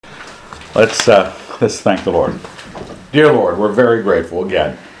Let's thank the Lord. Dear Lord, we're very grateful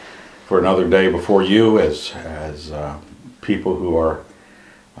again for another day before you as people who are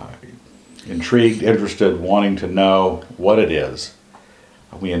intrigued, interested, wanting to know what it is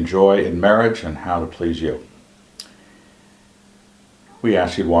we enjoy in marriage and how to please you. We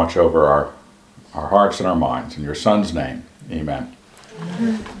ask you to watch over our hearts and our minds. In your Son's name, amen.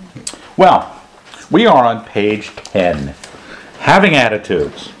 Well, we are on page 10, having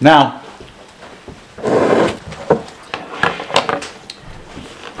attitudes. Now,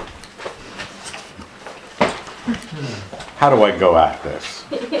 how do I go at this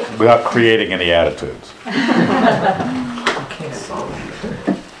without creating any attitudes?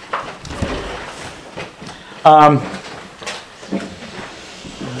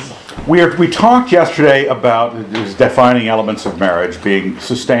 We talked yesterday about these defining elements of marriage being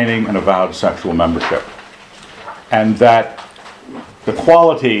sustaining and avowed sexual membership. And that the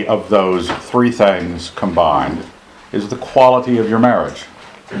quality of those three things combined is the quality of your marriage.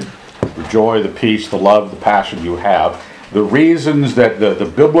 The joy, the peace, the love, the passion you have. The reasons that the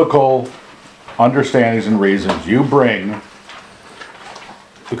biblical understandings and reasons you bring,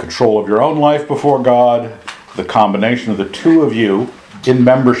 the control of your own life before God, the combination of the two of you in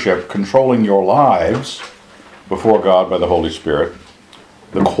membership, controlling your lives before God by the Holy Spirit,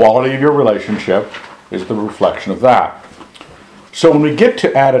 the quality of your relationship is the reflection of that. So when we get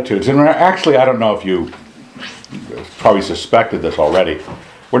to attitudes, and actually I don't know if you probably suspected this already,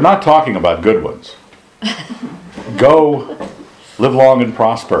 we're not talking about good ones. Go, live long and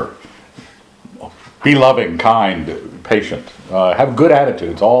prosper. Be loving, kind, patient. Have good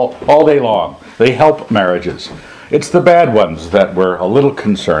attitudes all day long. They help marriages. It's the bad ones that we're a little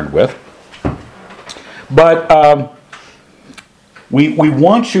concerned with. But we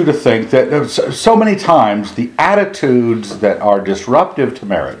want you to think that so many times the attitudes that are disruptive to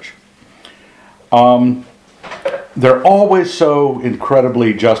marriage, there are always so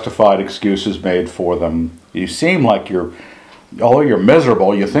incredibly justified excuses made for them. You seem like although you're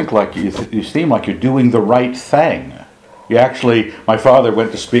miserable, you think like you seem like you're doing the right thing. My father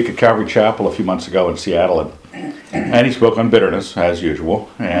went to speak at Calvary Chapel a few months ago in Seattle, and he spoke on bitterness, as usual.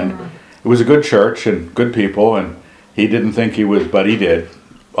 And it was a good church and good people, and he didn't think he was, but he did.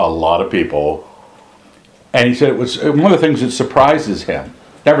 A lot of people. And he said it was one of the things that surprises him,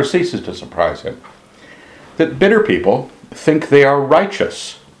 never ceases to surprise him, that bitter people think they are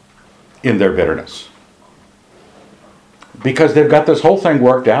righteous in their bitterness. Because they've got this whole thing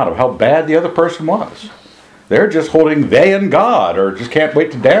worked out of how bad the other person was. They're just holding they and God, or just can't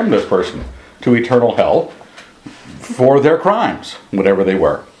wait to damn this person to eternal hell for their crimes, whatever they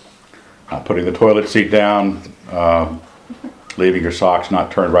were. Putting the toilet seat down, leaving your socks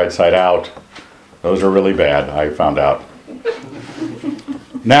not turned right side out. Those are really bad, I found out.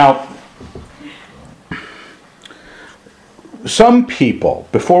 Now, some people,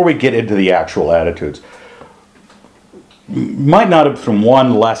 before we get into the actual attitudes, might not have from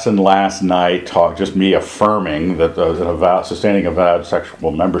one lesson last night taught just me affirming that sustaining avowed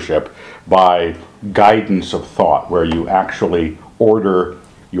sexual membership by guidance of thought, where you actually order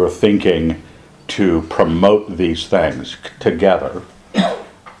your thinking to promote these things together.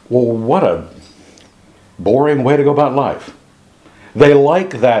 Well, what a boring way to go about life. They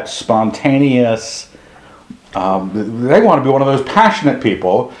like that spontaneous, they want to be one of those passionate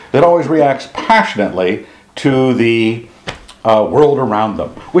people that always reacts passionately to the world around them,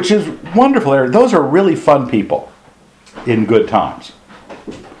 which is wonderful. Those are really fun people in good times.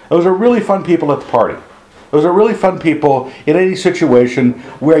 Those are really fun people at the party. Those are really fun people in any situation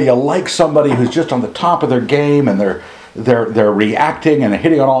where you like somebody who's just on the top of their game and they're reacting and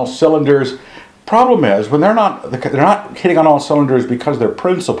hitting on all cylinders. Problem is, when they're not hitting on all cylinders because they're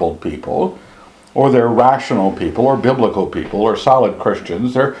principled people, or they're rational people, or biblical people, or solid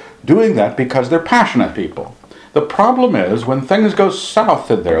Christians. They're doing that because they're passionate people. The problem is, when things go south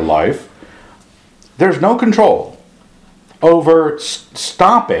in their life, there's no control over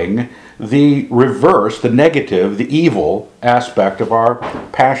stopping the reverse, the negative, the evil aspect of our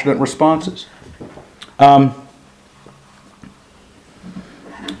passionate responses.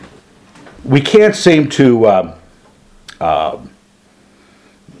 We can't seem to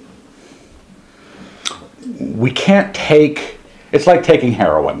we can't take, it's like taking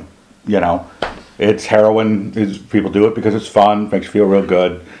heroin, It's heroin, people do it because it's fun, makes you feel real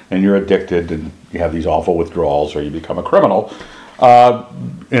good, and you're addicted, and you have these awful withdrawals, or you become a criminal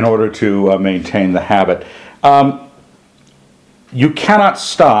in order to maintain the habit. You cannot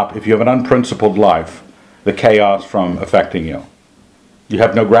stop, if you have an unprincipled life, the chaos from affecting you. You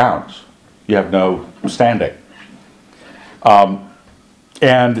have no grounds. You have no standing.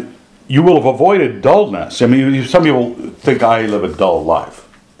 And you will have avoided dullness. I mean, some people think I live a dull life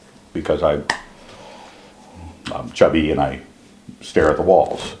because I'm chubby and I stare at the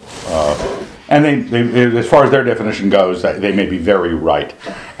walls. And they, as far as their definition goes, they may be very right.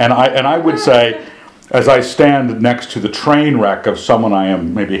 And I would say, as I stand next to the train wreck of someone I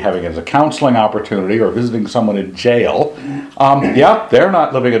am maybe having as a counseling opportunity or visiting someone in jail, yeah, they're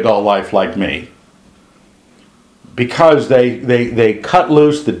not living a dull life like me. Because they cut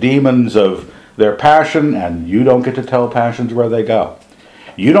loose the demons of their passion, and you don't get to tell passions where they go.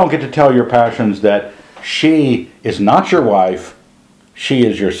 You don't get to tell your passions that she is not your wife, she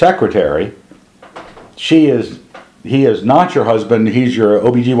is your secretary, he is not your husband, he's your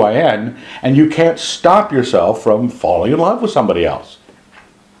OBGYN, and you can't stop yourself from falling in love with somebody else.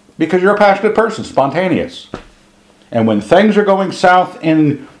 Because you're a passionate person, spontaneous. And when things are going south,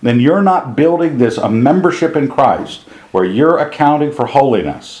 then you're not building a membership in Christ where you're accounting for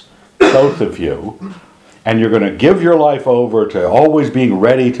holiness, both of you, and you're going to give your life over to always being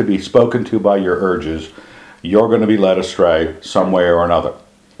ready to be spoken to by your urges, you're going to be led astray some way or another.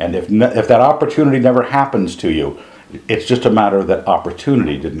 And if that opportunity never happens to you, it's just a matter that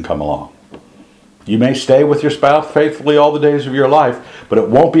opportunity didn't come along. You may stay with your spouse faithfully all the days of your life, but it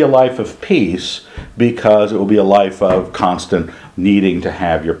won't be a life of peace because it will be a life of constant needing to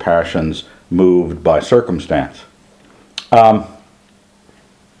have your passions moved by circumstance.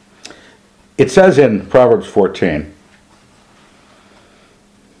 It says in Proverbs 14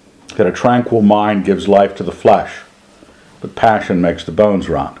 that a tranquil mind gives life to the flesh, but passion makes the bones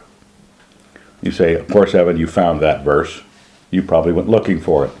rot. You say, of course, Evan, you found that verse. You probably went looking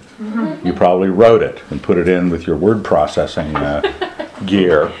for it. You probably wrote it and put it in with your word processing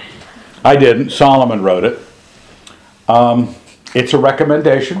gear. I didn't. Solomon wrote it. It's a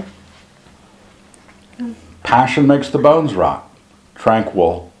recommendation. Passion makes the bones rot.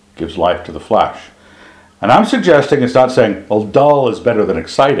 Tranquil gives life to the flesh. And I'm suggesting, it's not saying, well, dull is better than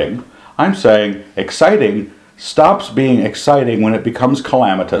exciting. I'm saying exciting stops being exciting when it becomes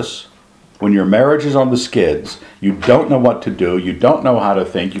calamitous. When your marriage is on the skids, you don't know what to do, you don't know how to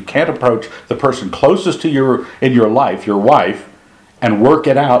think, you can't approach the person closest to you in your life, your wife, and work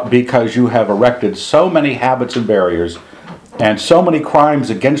it out because you have erected so many habits and barriers and so many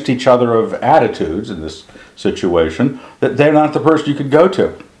crimes against each other of attitudes in this situation that they're not the person you can go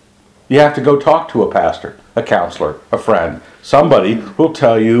to. You have to go talk to a pastor, a counselor, a friend, somebody who will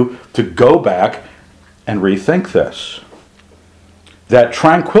tell you to go back and rethink this. That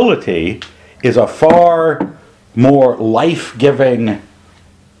tranquility is a far more life-giving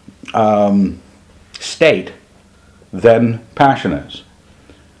state than passion is.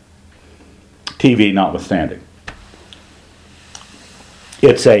 TV notwithstanding.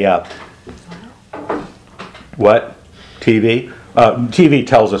 It's a... what? TV? TV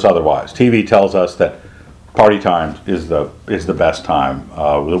tells us otherwise. TV tells us that party time is the best time.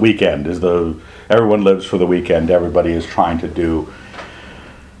 The weekend is everyone lives for the weekend. Everybody is trying to do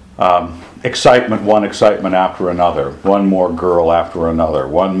one excitement after another, one more girl after another,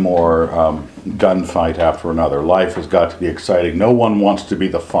 one more gunfight after another. Life has got to be exciting. No one wants to be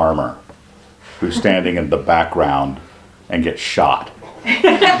the farmer who's standing in the background and gets shot.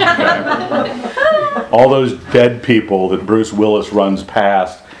 Okay? All those dead people that Bruce Willis runs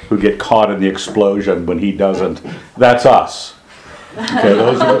past who get caught in the explosion when he doesn't, that's us. Okay,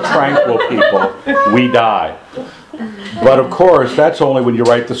 those are the tranquil people. We die. But of course, that's only when you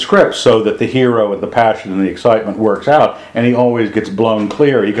write the script so that the hero and the passion and the excitement works out, and he always gets blown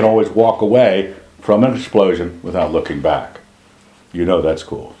clear. He can always walk away from an explosion without looking back. You know that's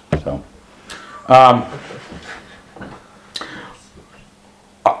cool.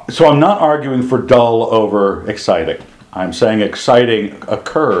 So I'm not arguing for dull over exciting. I'm saying exciting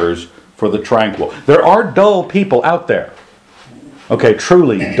occurs for the tranquil. There are dull people out there. Okay,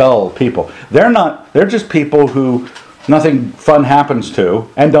 truly dull people. They're just people who nothing fun happens to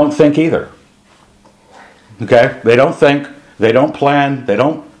and don't think either. Okay? They don't think, they don't plan, they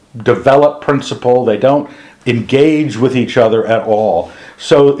don't develop principle, they don't engage with each other at all.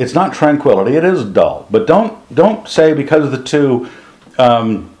 So it's not tranquility, it is dull. But don't say because the two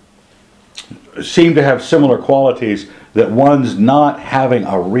seem to have similar qualities that one's not having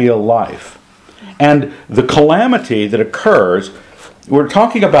a real life. And the calamity that occurs, we're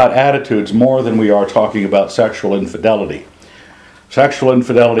talking about attitudes more than we are talking about sexual infidelity. Sexual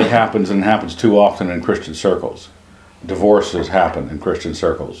infidelity happens and happens too often in Christian circles. Divorces happen in Christian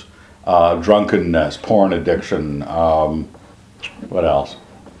circles. Drunkenness, porn addiction, what else?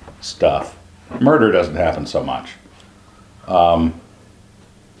 Stuff. Murder doesn't happen so much. But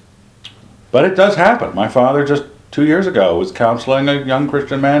it does happen. My father just 2 years ago was counseling a young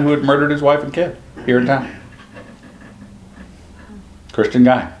Christian man who had murdered his wife and kid here in town. Christian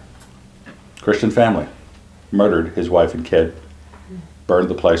guy, Christian family, murdered his wife and kid, burned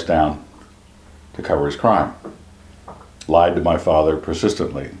the place down to cover his crime. Lied to my father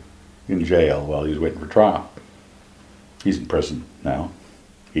persistently in jail while he was waiting for trial. He's in prison now.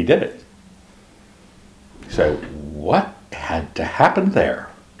 He did it. You say, what had to happen there?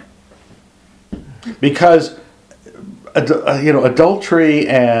 Because adultery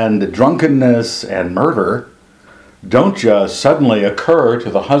and drunkenness and murder don't just suddenly occur to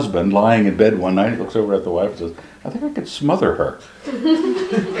the husband lying in bed one night. He looks over at the wife and says, I think I could smother her.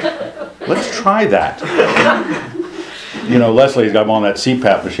 Let's try that. Leslie's got him on that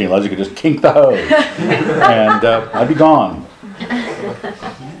CPAP machine. Leslie could just kink the hose and I'd be gone.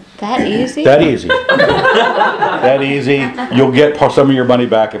 That easy? That easy. That easy. You'll get some of your money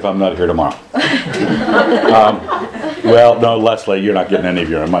back if I'm not here tomorrow. Well, no, Leslie, you're not getting any of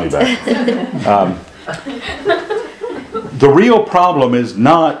your money back. The real problem is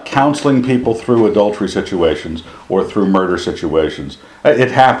not counseling people through adultery situations or through murder situations.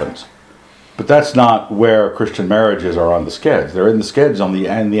 It happens. But that's not where Christian marriages are on the skids. They're in the skids on the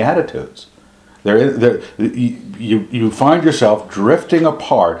attitudes. You find yourself drifting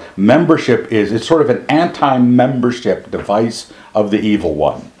apart. Membership it's sort of an anti-membership device of the evil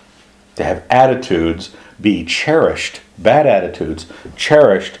one. To have attitudes be cherished, bad attitudes,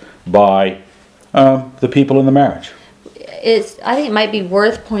 cherished by the people in the marriage. I think it might be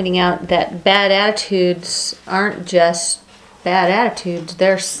worth pointing out that bad attitudes aren't just bad attitudes,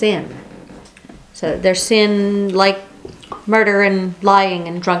 they're sin. So they're sin like murder and lying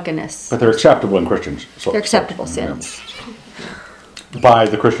and drunkenness. But they're acceptable in Christians. They're acceptable sins. By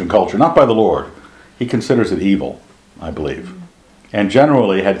the Christian culture, not by the Lord. He considers it evil, I believe. And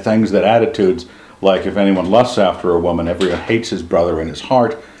generally had things that attitudes, like if anyone lusts after a woman, everyone hates his brother in his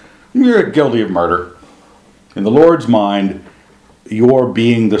heart, you're guilty of murder. In the Lord's mind, you're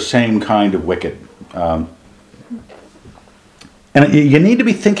being the same kind of wicked. And you need to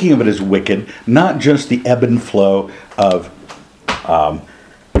be thinking of it as wicked, not just the ebb and flow of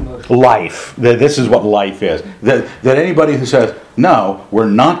life. This is what life is. That anybody who says, no, we're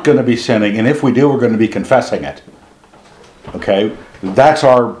not going to be sinning, and if we do, we're going to be confessing it. Okay? That's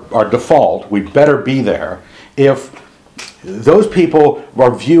our default. We better be there. If those people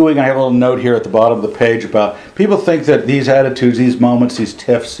are viewing, I have a little note here at the bottom of the page about, people think that these attitudes, these moments, these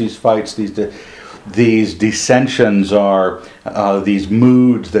tiffs, these fights, these dissensions are these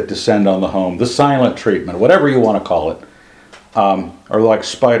moods that descend on the home, the silent treatment, whatever you want to call it, are like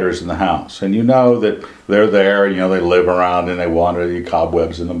spiders in the house. And you know that they're there, they live around and they wander the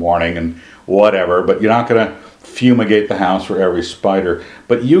cobwebs in the morning and whatever, but you're not going to fumigate the house for every spider.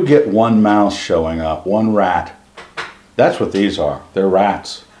 But you get one mouse showing up, one rat. That's what these are. They're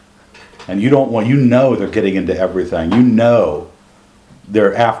rats. And you know they're getting into everything. You know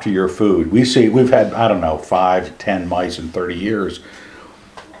they're after your food. We've had, 5, 10 mice in 30 years.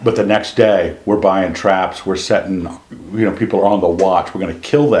 But the next day, we're buying traps, we're setting, people are on the watch. We're going to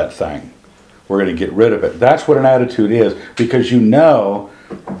kill that thing. We're going to get rid of it. That's what an attitude is, because you know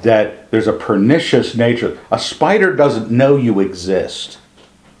that there's a pernicious nature. A spider doesn't know you exist.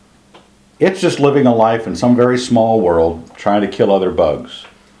 It's just living a life in some very small world, trying to kill other bugs.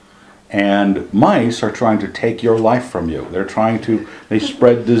 And mice are trying to take your life from you. They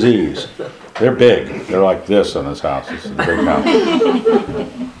spread disease. They're big. They're like this in this house. This is a big house.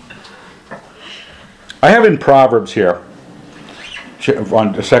 I have in Proverbs here,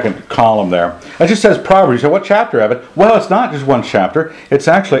 on the second column there, it just says Proverbs. You say, what chapter of it? Well, it's not just one chapter. It's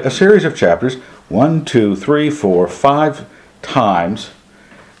actually a series of chapters. 1, 2, 3, 4, 5 times.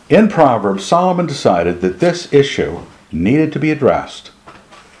 In Proverbs, Solomon decided that this issue needed to be addressed.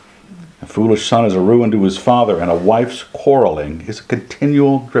 A foolish son is a ruin to his father, and a wife's quarreling is a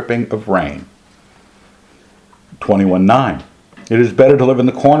continual dripping of rain. 21:9. It is better to live in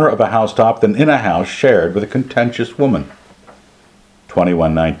the corner of a housetop than in a house shared with a contentious woman.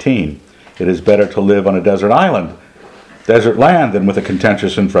 21:19. It is better to live on a desert land, than with a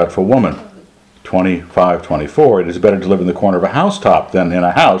contentious and fretful woman. 25:24. It is better to live in the corner of a housetop than in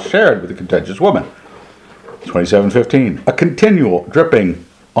a house shared with a contentious woman. 27:15. A continual dripping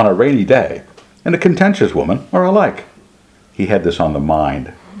on a rainy day and a contentious woman are alike. He had this on the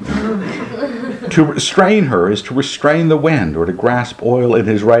mind. To restrain her is to restrain the wind or to grasp oil in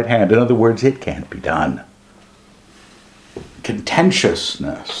his right hand. In other words, it can't be done.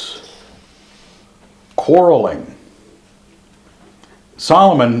 Contentiousness. Quarreling.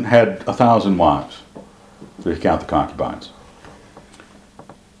 Solomon had 1,000 wives, if you count the concubines.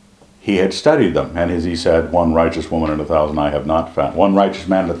 he had studied them. And as he said, one righteous woman in 1,000 I have not found. One righteous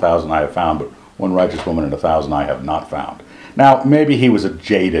man in 1,000 I have found, but one righteous woman in 1,000 I have not found. Now, maybe he was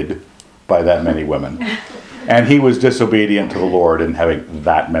jaded by that many women. And he was disobedient to the Lord in having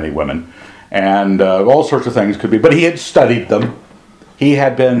that many women. And all sorts of things could be. But he had studied them. He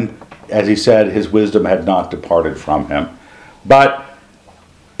had been, as he said, his wisdom had not departed from him. But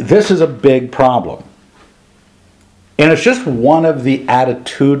this is a big problem. And it's just one of the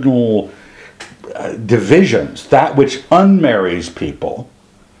attitudinal divisions, that which unmarries people.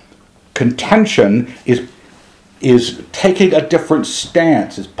 Contention is taking a different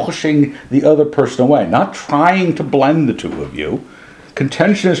stance, is pushing the other person away, not trying to blend the two of you.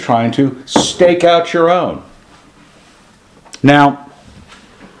 Contention is trying to stake out your own. Now,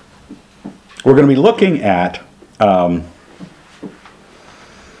 we're going to be looking at, a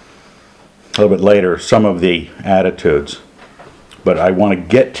little bit later, some of the attitudes, but I want to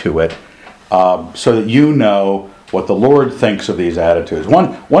get to it so that you know what the Lord thinks of these attitudes.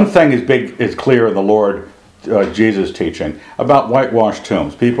 One thing is clear in the Lord Jesus' teaching about whitewashed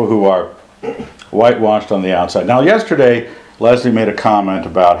tombs, people who are whitewashed on the outside. Now, yesterday, Leslie made a comment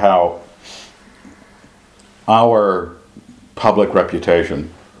about how our public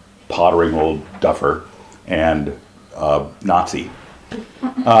reputation, pottering old duffer and Nazi,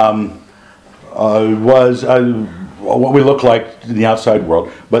 was what we look like in the outside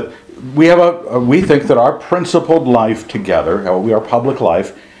world. But we think that our principled life together, our public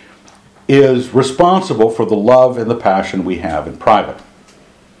life, is responsible for the love and the passion we have in private.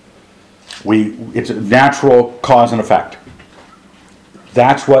 It's a natural cause and effect.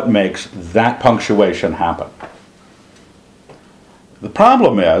 That's what makes that punctuation happen. The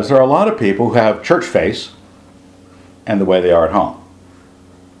problem is there are a lot of people who have church face and the way they are at home.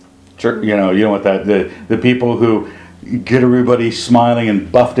 Church, you know what the people who get everybody smiling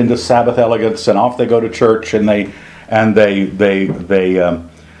and buffed into Sabbath elegance, and off they go to church, and they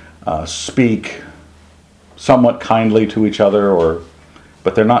speak somewhat kindly to each other,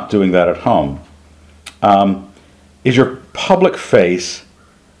 but they're not doing that at home. Is your public face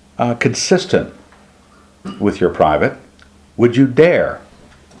consistent with your private? Would you dare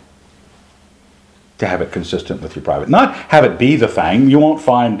to have it consistent with your private? Not have it be the thing. You won't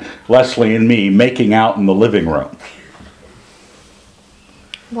find Leslie and me making out in the living room.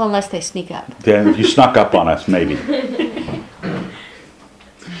 Well, unless they sneak up. Then if you snuck up on us, maybe.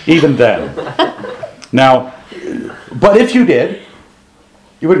 Even then. Now, but if you did,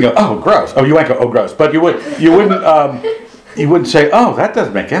 you wouldn't go, oh, gross. Oh, you might go, oh, gross. But you wouldn't say, oh, that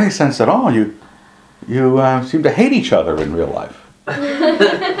doesn't make any sense at all. You seem to hate each other in real life.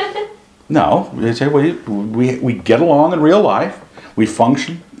 No, you say, well, we get along in real life. We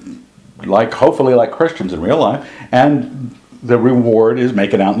function hopefully like Christians in real life, and the reward is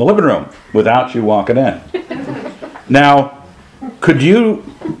making out in the living room without you walking in. Now, could you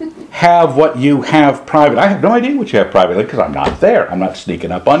have what you have private? I have no idea what you have privately because I'm not there. I'm not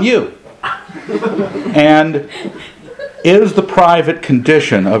sneaking up on you. And is the private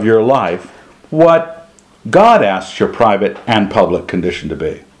condition of your life what God asks your private and public condition to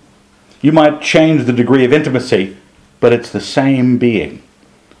be? You might change the degree of intimacy, but it's the same being.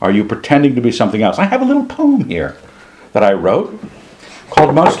 Are you pretending to be something else? I have a little poem here that I wrote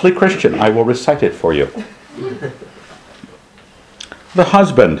called Mostly Christian. I will recite it for you. The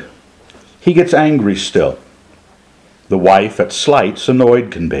husband, he gets angry still. The wife at slights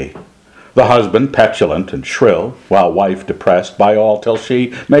annoyed can be. The husband petulant and shrill, while wife depressed by all till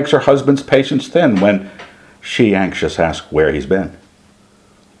she makes her husband's patience thin when she anxious asks where he's been.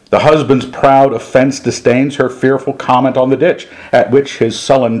 The husband's proud offense disdains her fearful comment on the ditch, at which his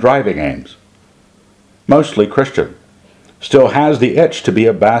sullen driving aims. Mostly Christian, still has the itch to be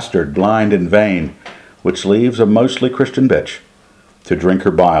a bastard, blind and vain, which leaves a mostly Christian bitch to drink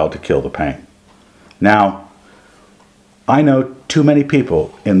her bile to kill the pain. Now, I know too many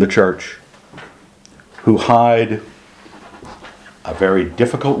people in the church who hide a very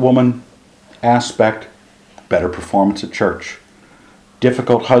difficult woman aspect, better performance at church.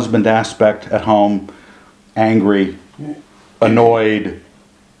 Difficult husband aspect at home, angry, annoyed,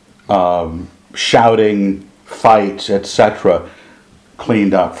 shouting, fights, etc.,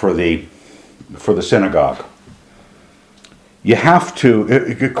 cleaned up for the synagogue. You have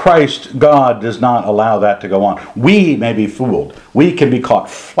to, Christ, God does not allow that to go on. We may be fooled. We can be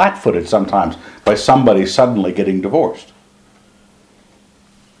caught flat-footed sometimes by somebody suddenly getting divorced.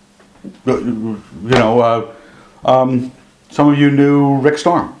 Some of you knew Rick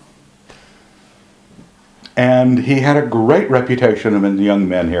Storm. And he had a great reputation among the young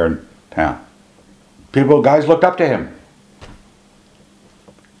men here in town. Guys looked up to him.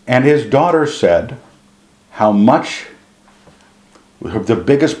 And his daughter said how much, the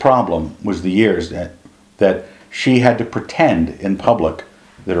biggest problem was the years that she had to pretend in public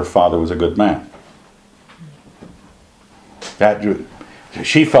that her father was a good man. That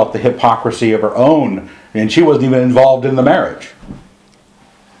she felt the hypocrisy of her own, and she wasn't even involved in the marriage.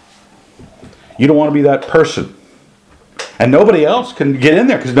 You don't want to be that person. And nobody else can get in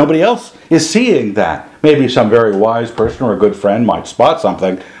there because nobody else is seeing that. Maybe some very wise person or a good friend might spot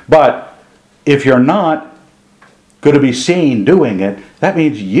something, but if you're not going to be seen doing it, that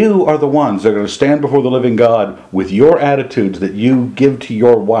means you are the ones that are going to stand before the living God with your attitudes that you give to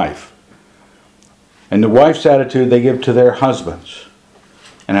your wife. And the wife's attitude they give to their husbands.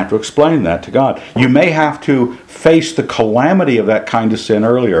 And have to explain that to God. You may have to face the calamity of that kind of sin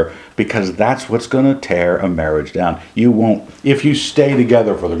earlier, because that's what's going to tear a marriage down. You won't, if you stay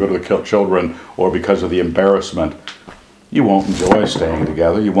together for the good of the children or because of the embarrassment, you won't enjoy staying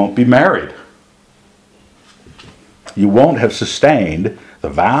together. You won't be married. You won't have sustained the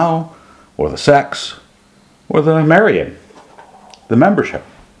vow or the sex or the marrying, the membership.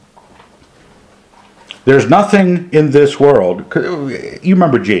 There's nothing in this world. You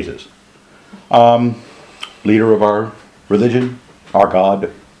remember Jesus, leader of our religion, our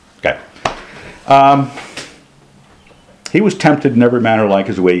God. Okay. He was tempted in every manner like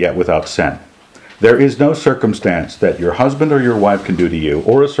his way, yet without sin. There is no circumstance that your husband or your wife can do to you,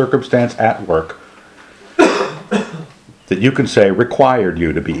 or a circumstance at work, that you can say required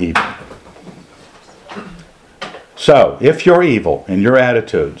you to be evil. So, if you're evil in your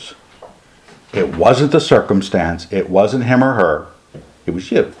attitudes, it wasn't the circumstance, it wasn't him or her, it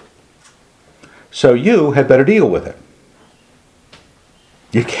was you. So you had better deal with it.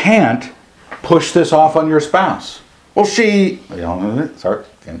 You can't push this off on your spouse. Well, sorry,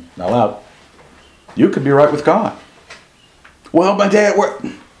 not allowed. You could be right with God. Well, my dad,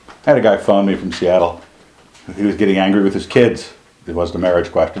 I had a guy phone me from Seattle. He was getting angry with his kids. It wasn't a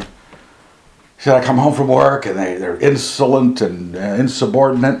marriage question. He said, I come home from work and they're insolent and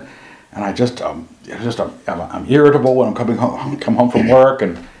insubordinate. And I'm irritable when I come home from work.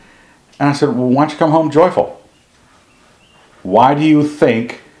 And I said, well, why don't you come home joyful? Why do you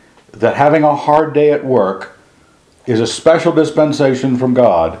think that having a hard day at work is a special dispensation from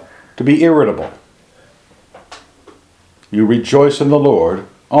God to be irritable? You rejoice in the Lord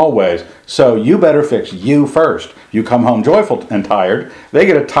always. So you better fix you first. You come home joyful and tired. They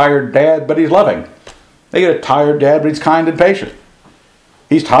get a tired dad, but he's loving. They get a tired dad, but he's kind and patient.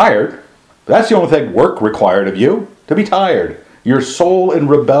 He's tired. That's the only thing work required of you, to be tired. Your soul in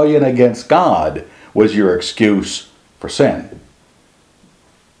rebellion against God was your excuse for sin.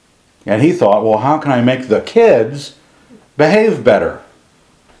 And he thought, well, how can I make the kids behave better?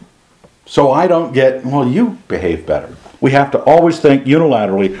 So I don't get, well, you behave better. We have to always think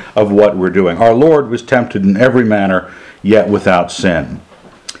unilaterally of what we're doing. Our Lord was tempted in every manner, yet without sin.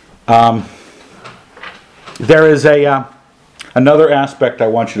 There is another aspect I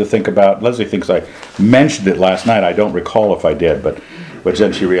want you to think about. Leslie thinks I mentioned it last night. I don't recall if I did, but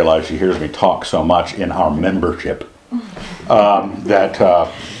then she realized she hears me talk so much in our membership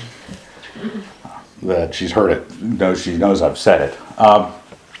that she's heard it. She knows I've said it.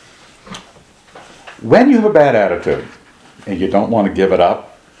 When you have a bad attitude and you don't want to give it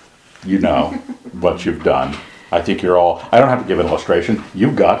up, you know what you've done. I think I don't have to give an illustration.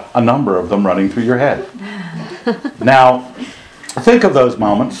 You've got a number of them running through your head. Now, think of those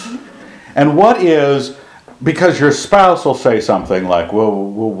moments. And what is, because your spouse will say something like, well,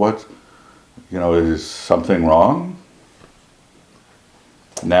 what, is something wrong?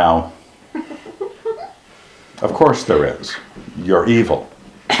 Now, of course there is. You're evil.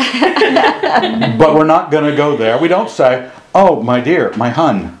 But we're not going to go there. We don't say, oh, my dear, my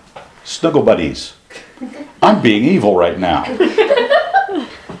hun, snuggle buddies, I'm being evil right now.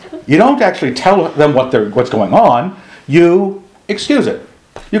 You don't actually tell them what's going on. You excuse it.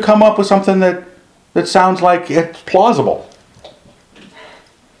 You come up with something that sounds like it's plausible.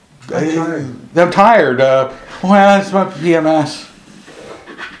 I'm tired. Well, it's my PMS.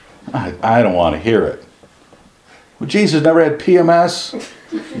 I don't want to hear it. Well, Jesus never had PMS.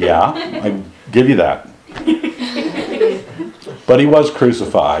 Yeah, I give you that. But he was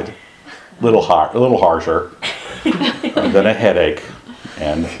crucified, a little harsher than a headache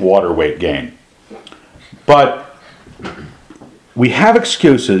and water weight gain. But we have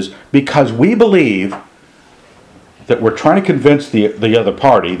excuses because we believe that we're trying to convince the other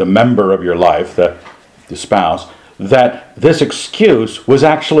party, the member of your life, the spouse, that this excuse was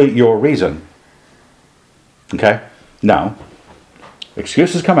actually your reason. Okay? No.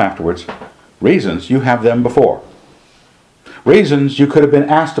 Excuses come afterwards. Reasons, you have them before. reasons you could have been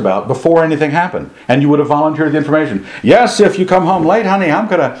asked about before anything happened, and you would have volunteered the information. Yes, if you come home late, honey, I'm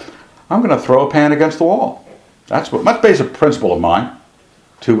gonna throw a pan against the wall. That's basic principle of mine.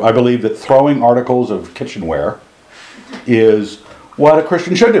 I believe that throwing articles of kitchenware is what a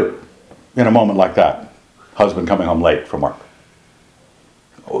Christian should do in a moment like that. Husband coming home late from work.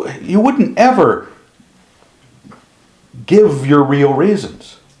 You wouldn't ever give your real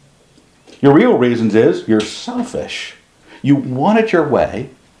reasons. Your real reasons is you're selfish. You want it your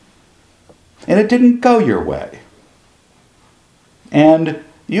way, and it didn't go your way. And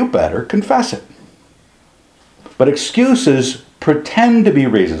you better confess it. But excuses pretend to be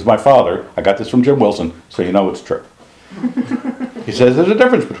reasons. My father, I got this from Jim Wilson, so you know it's true. He says there's a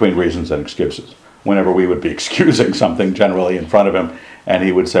difference between reasons and excuses. Whenever we would be excusing something generally in front of him, and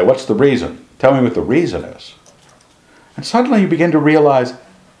he would say, what's the reason? Tell me what the reason is. And suddenly you begin to realize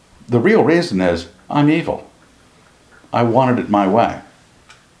the real reason is, I'm evil. I wanted it my way.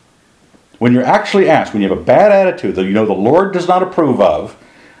 When you're actually asked, when you have a bad attitude that you know the Lord does not approve of,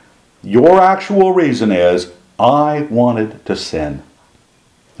 your actual reason is, I wanted to sin.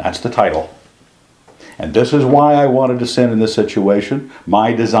 That's the title. And this is why I wanted to sin in this situation.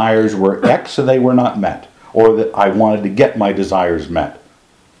 My desires were X and they were not met. Or that I wanted to get my desires met.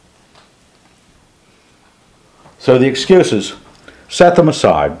 So the excuses, set them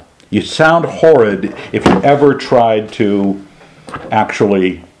aside. You sound horrid if you ever tried to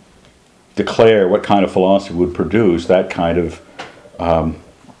actually declare what kind of philosophy would produce that kind of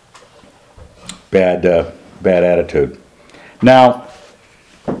bad attitude. Now,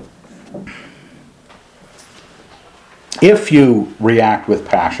 if you react with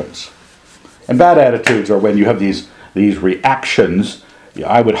passions, and bad attitudes are when you have these reactions,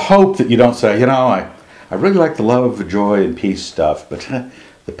 I would hope that you don't say, I really like the love, joy, and peace stuff, but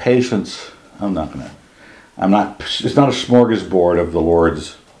the patience, it's not a smorgasbord of the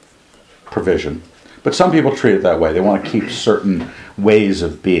Lord's provision. But some people treat it that way. They want to keep certain ways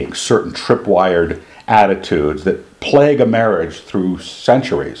of being, certain tripwired attitudes that plague a marriage through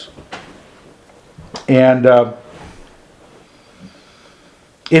centuries. And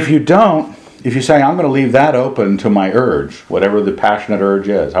if you say, I'm going to leave that open to my urge, whatever the passionate urge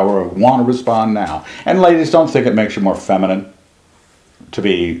is, however I want to respond now. And ladies, don't think it makes you more feminine to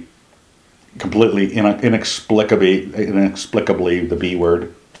be completely inexplicably the B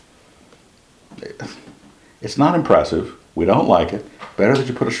word. It's not impressive. We don't like it. Better that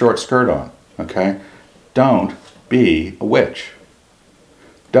you put a short skirt on, okay? Don't be a witch.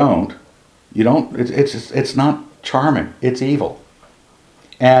 It's not charming. It's evil.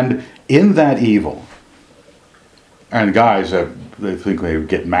 And in that evil, and guys, they think they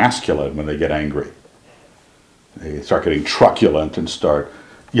get masculine when they get angry. They start getting truculent and start,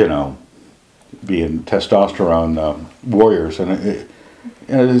 being testosterone warriors. And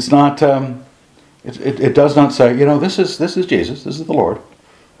it's not, it does not say, this is Jesus, this is the Lord.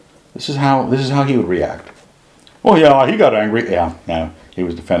 This is how he would react. Oh yeah, he got angry. Yeah, he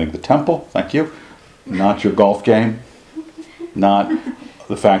was defending the temple. Thank you. Not your golf game. Not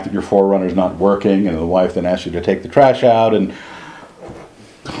the fact that your forerunner's not working and the wife then asks you to take the trash out, and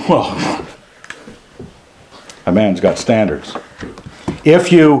well, a man's got standards.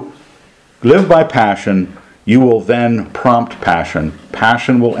 If you live by passion, you will then prompt passion.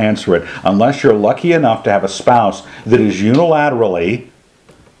 Passion will answer it, unless you're lucky enough to have a spouse that is unilaterally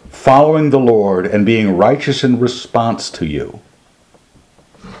following the Lord and being righteous in response to you.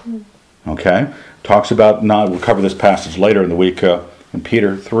 Okay? Talks about, we'll cover this passage later in the week, in 1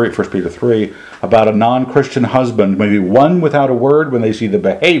 Peter 3, about a non-Christian husband, maybe one without a word when they see the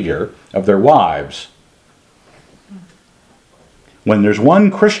behavior of their wives. When there's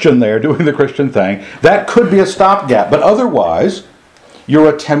one Christian there doing the Christian thing, that could be a stopgap. But otherwise,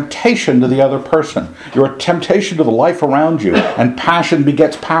 you're a temptation to the other person. You're a temptation to the life around you. And passion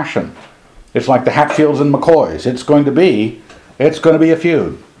begets passion. It's like the Hatfields and McCoys. It's going to be a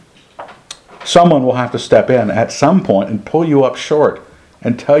feud. Someone will have to step in at some point and pull you up short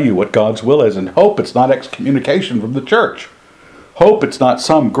and tell you what God's will is, and hope it's not excommunication from the church. Hope it's not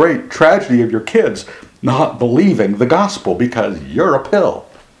some great tragedy of your kids not believing the gospel because you're a pill.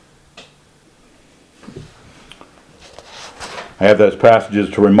 I have those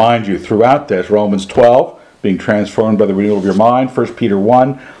passages to remind you throughout this. Romans 12, being transformed by the renewal of your mind. 1 Peter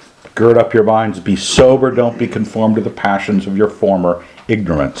 1, gird up your minds, be sober, don't be conformed to the passions of your former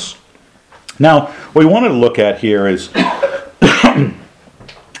ignorance. Now, what we wanted to look at here is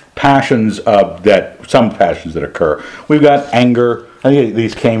passions some passions that occur. We've got anger. I think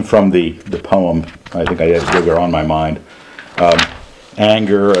these came from the poem. I think they're on my mind.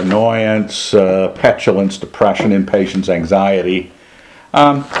 anger, annoyance, petulance, depression, impatience, anxiety.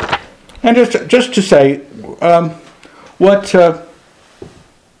 And just to say, what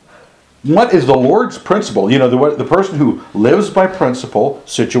is the Lord's principle? The person who lives by principle,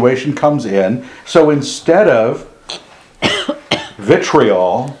 situation comes in. So instead of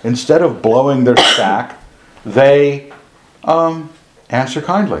vitriol, instead of blowing their stack, they answer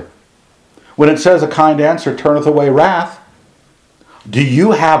kindly. When it says a kind answer turneth away wrath, do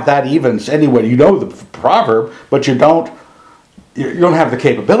you have that even anyway? You know the proverb, but you don't have the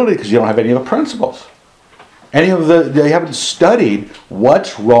capability because you don't have any of the principles. They haven't studied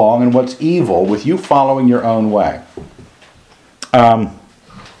what's wrong and what's evil with you following your own way. The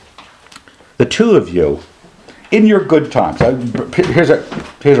two of you, in your good times, here's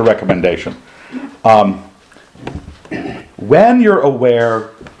a recommendation. When you're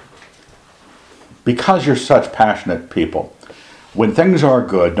aware, because you're such passionate people, when things are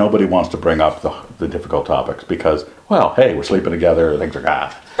good, nobody wants to bring up the difficult topics because, well, hey, we're sleeping together, things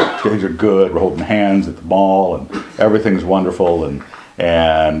are good, we're holding hands at the mall, and everything's wonderful, and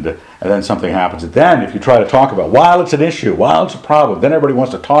then something happens. And then if you try to talk about, while it's an issue, while it's a problem, then everybody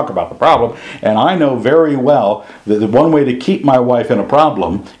wants to talk about the problem. And I know very well that the one way to keep my wife in a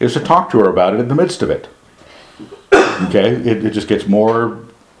problem is to talk to her about it in the midst of it. Okay? It just gets more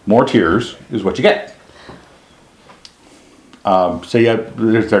tears is what you get. So yeah,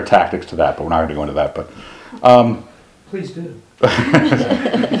 there are tactics to that, but we're not going to go into that. But please do.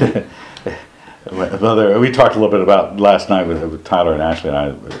 We talked a little bit about last night with Tyler and Ashley and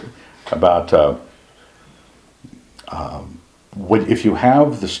I about if you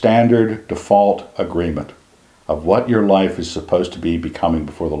have the standard default agreement of what your life is supposed to be becoming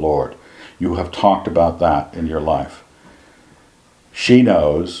before the Lord, you have talked about that in your life. She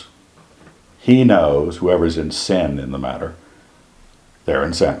knows, he knows, whoever's in sin in the matter, they're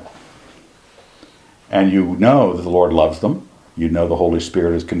in sin. And you know that the Lord loves them. You know the Holy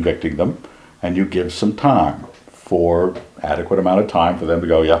Spirit is convicting them. And you give some time, for adequate amount of time for them to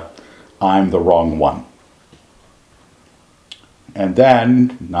go, yeah, I'm the wrong one. And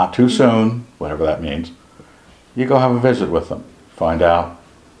then, not too soon, whatever that means, you go have a visit with them. Find out,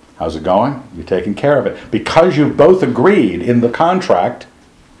 how's it going? You're taking care of it. Because you've both agreed in the contract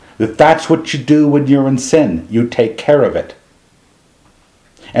that that's what you do when you're in sin. You take care of it.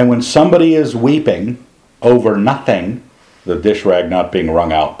 And when somebody is weeping over nothing, the dish rag not being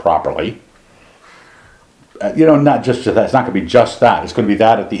wrung out properly, not just that. It's not going to be just that. It's going to be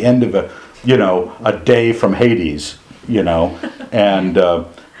that at the end of a day from Hades, and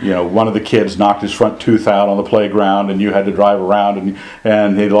one of the kids knocked his front tooth out on the playground, and you had to drive around,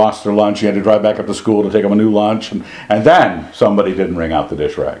 and they lost their lunch. You had to drive back up to school to take them a new lunch, and then somebody didn't wring out the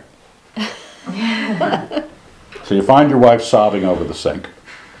dish rag. So you find your wife sobbing over the sink.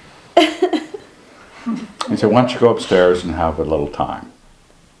 You say, why don't you go upstairs and have a little time?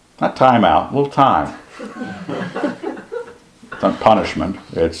 Not time out, a little time. It's not punishment.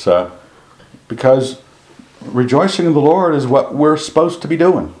 It's because rejoicing in the Lord is what we're supposed to be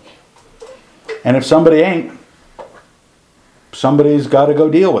doing. And if somebody ain't, somebody's got to go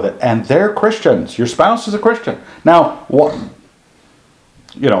deal with it. And they're Christians. Your spouse is a Christian. Now,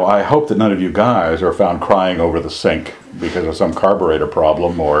 I hope that none of you guys are found crying over the sink because of some carburetor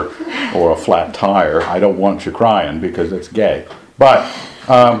problem or a flat tire. I don't want you crying because it's gay. But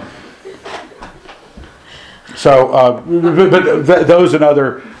those and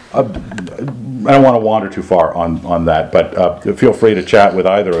other. I don't want to wander too far on that, but feel free to chat with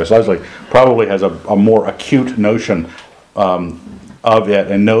either of us. Leslie probably has a more acute notion of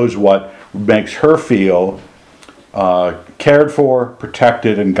it and knows what makes her feel cared for,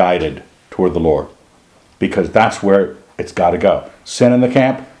 protected, and guided toward the Lord. Because that's where it's got to go. Sin in the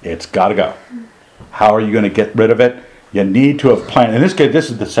camp, it's got to go. How are you going to get rid of it? You need to have planned. In this case, this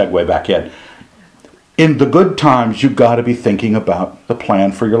is the segue back in. In the good times, you've got to be thinking about the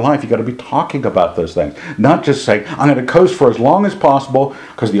plan for your life. You've got to be talking about those things. Not just saying, I'm going to coast for as long as possible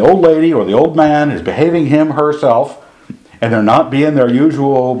because the old lady or the old man is behaving herself, and they're not being their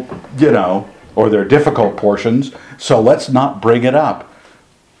usual, or their difficult portions, so let's not bring it up.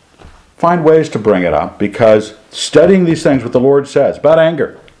 Find ways to bring it up, because studying these things, what the Lord says about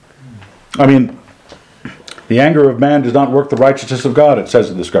anger. I mean, the anger of man does not work the righteousness of God, it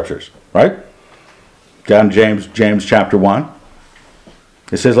says in the Scriptures, right? Down James chapter 1.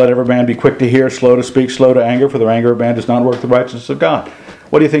 It says, let every man be quick to hear, slow to speak, slow to anger, for the anger of man does not work the righteousness of God.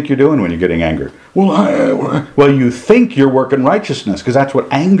 What do you think you're doing when you're getting angry? Well, you think you're working righteousness, because that's what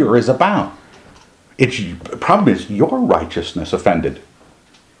anger is about. The problem is your righteousness offended.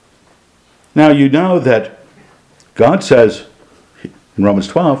 Now you know that God says In Romans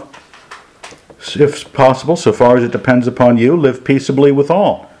 12, if possible, so far as it depends upon you, live peaceably with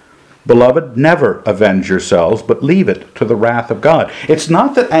all. Beloved, never avenge yourselves, but leave it to the wrath of God. It's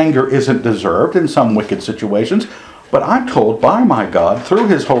not that anger isn't deserved in some wicked situations, but I'm told by my God, through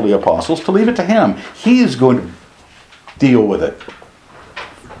his holy apostles, to leave it to him. He is going to deal with it.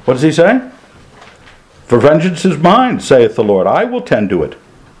 What does he say? For vengeance is mine, saith the Lord. I will tend to it.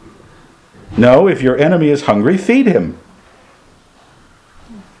 No, if your enemy is hungry, feed him.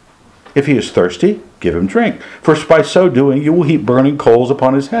 If he is thirsty, give him drink. For by so doing you will heap burning coals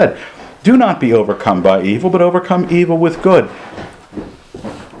upon his head. Do not be overcome by evil, but overcome evil with good.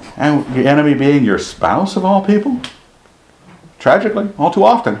 And your enemy being your spouse of all people? Tragically, all too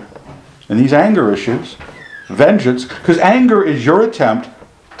often. In these anger issues, vengeance, because anger is your attempt,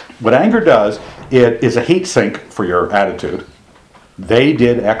 what anger does, it is a heat sink for your attitude. They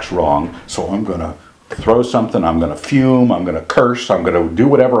did X wrong, so I'm going to throw something, I'm going to fume, I'm going to curse, I'm going to do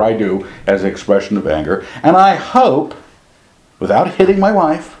whatever I do as an expression of anger. And I hope, without hitting my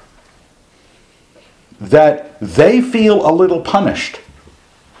wife, that they feel a little punished.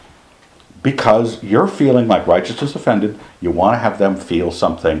 Because you're feeling like righteousness offended, you want to have them feel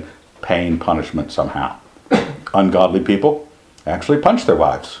something, pain, punishment somehow. Ungodly people actually punch their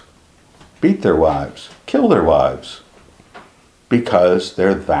wives, beat their wives, kill their wives, because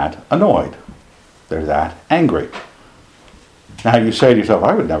they're that annoyed. They're that angry. Now you say to yourself,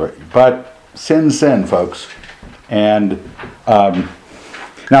 I would never, but sin's sin, folks. And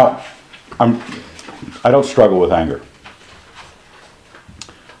now, I don't struggle with anger.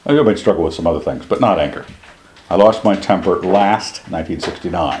 I might struggle with some other things, but not anger. I lost my temper last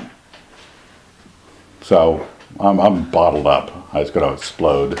 1969. So I'm bottled up. It's going to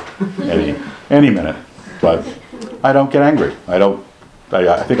explode any minute. But I don't get angry.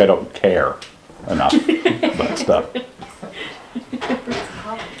 I think I don't care enough about stuff.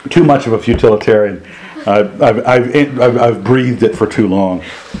 Too much of a futilitarian. I've breathed it for too long.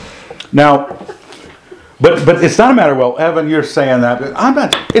 Now, but it's not a matter. Well, Evan, you're saying that. I'm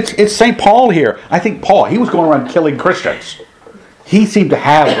not. It's St. Paul here. I think Paul. He was going around killing Christians. He seemed to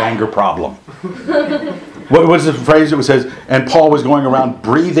have an anger problem. What was the phrase that says? And Paul was going around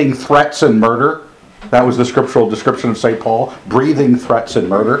breathing threats and murder. That was the scriptural description of St. Paul, breathing threats and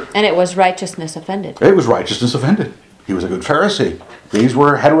murder. And it was righteousness offended. It was righteousness offended. He was a good Pharisee. These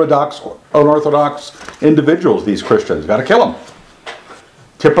were heterodox, unorthodox individuals, these Christians. Got to kill them.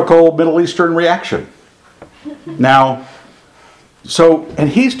 Typical Middle Eastern reaction. Now, and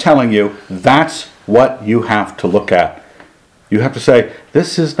he's telling you that's what you have to look at. You have to say,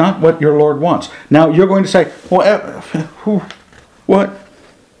 this is not what your Lord wants. Now, you're going to say, well, what?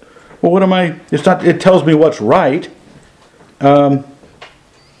 Well, what am I? It's not. It tells me what's right.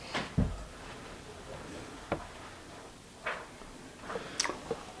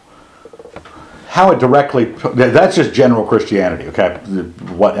 How it directly, that's just general Christianity, okay?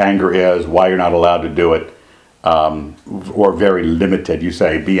 What anger is, why you're not allowed to do it, or very limited. You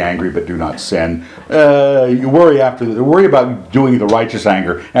say, be angry but do not sin. You worry about doing the righteous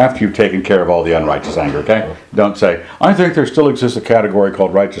anger after you've taken care of all the unrighteous anger, okay? Don't say, I think there still exists a category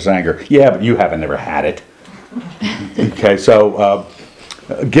called righteous anger. Yeah, but you haven't never had it. Okay, so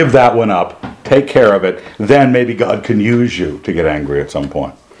give that one up. Take care of it. Then maybe God can use you to get angry at some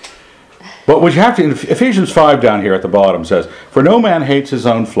point. But what you have to, Ephesians 5 down here at the bottom says, for no man hates his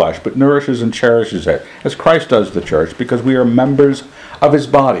own flesh, but nourishes and cherishes it, as Christ does the church, because we are members of his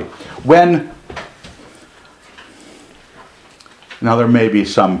body. Now there may be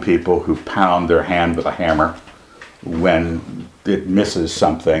some people who pound their hand with a hammer when it misses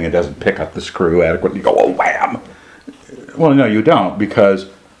something, it doesn't pick up the screw adequately, you go, oh, wham! Well, no, you don't, because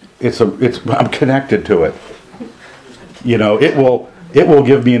I'm connected to it. You know, it will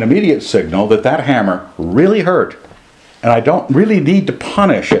give me an immediate signal that hammer really hurt. And I don't really need to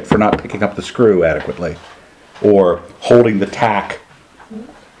punish it for not picking up the screw adequately or holding the tack.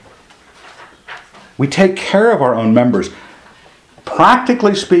 We take care of our own members.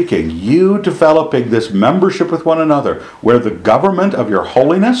 Practically speaking, you developing this membership with one another, where the government of your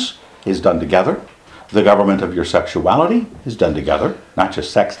holiness is done together, the government of your sexuality is done together, not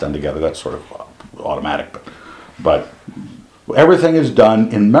just sex done together, that's sort of automatic, but everything is done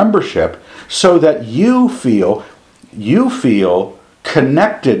in membership so that you feel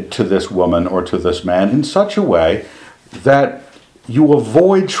connected to this woman or to this man in such a way that you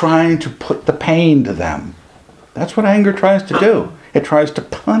avoid trying to put the pain to them. That's what anger tries to do. It tries to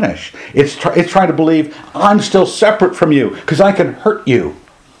punish. It's trying to believe, I'm still separate from you because I can hurt you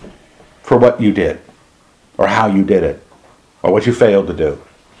for what you did or how you did it or what you failed to do.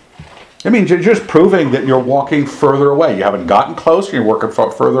 It means you're just proving that you're walking further away. You haven't gotten closer, you're working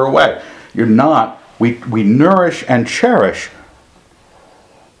further away. You're not. We nourish and cherish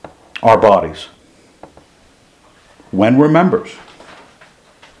our bodies when we're members.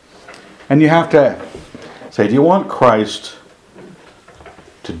 And you have to say, do you want Christ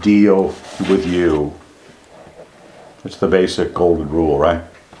to deal with you? It's the basic golden rule, right?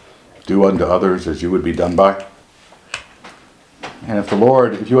 Do unto others as you would be done by. And if you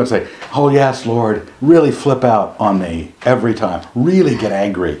want to say, oh yes, Lord, really flip out on me every time. Really get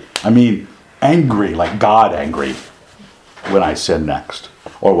angry. I mean, angry, like God angry, when I sin next.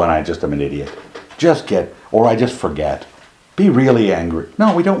 Or when I just am an idiot. Or I just forget. Be really angry.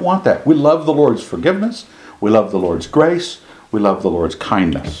 No, we don't want that. We love the Lord's forgiveness. We love the Lord's grace. We love the Lord's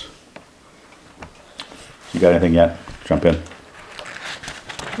kindness. You got anything yet? Jump in.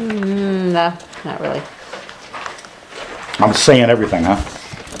 No, not really. I'm saying everything, huh?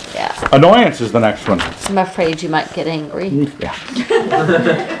 Yeah. Annoyance is the next one. I'm afraid you might get angry. Yeah.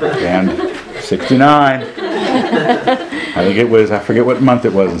 And 69. I forget what month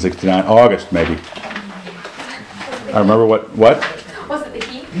it was in 69. August, maybe. I remember what? Was it the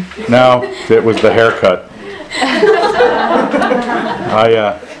heat? No, it was the haircut.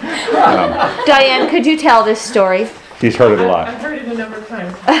 Diane, could you tell this story? He's heard it a lot. I've heard it a number of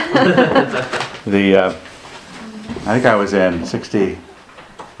times. I think I was in 60.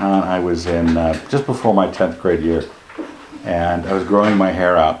 I was in just before my 10th grade year, and I was growing my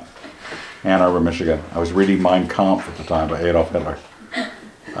hair out. Ann Arbor, Michigan. I was reading Mein Kampf at the time by Adolf Hitler.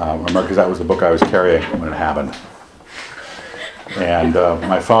 Remember, because that was the book I was carrying when it happened. And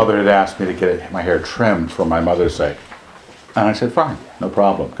my father had asked me to get my hair trimmed for my mother's sake. And I said, fine, no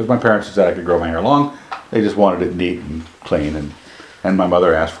problem. Because my parents had said I could grow my hair long. They just wanted it neat and clean. And my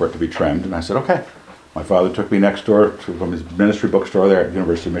mother asked for it to be trimmed. And I said, okay. My father took me next door from his ministry bookstore there at the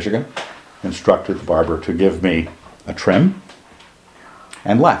University of Michigan, instructed the barber to give me a trim,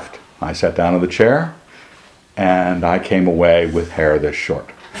 and left. I sat down in the chair, and I came away with hair this short.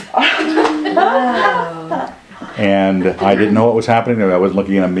 And I didn't know what was happening. I wasn't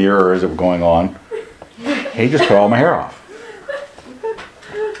looking in a mirror as it was going on. He just cut all my hair off.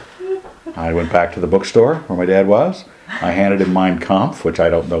 I went back to the bookstore where my dad was. I handed him Mein Kampf, which I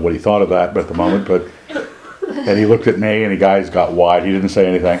don't know what he thought of that at the moment, and he looked at me and his eyes got wide. He didn't say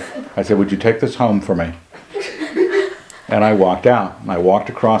anything. I said, would you take this home for me? And I walked out. I walked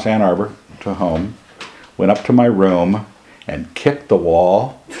across Ann Arbor to home, went up to my room and kicked the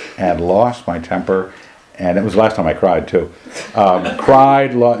wall and lost my temper. And it was the last time I cried too.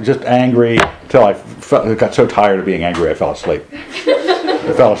 Cried, just angry, till I got so tired of being angry I fell asleep.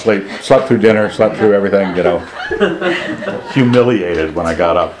 Slept through dinner, slept through everything, humiliated when I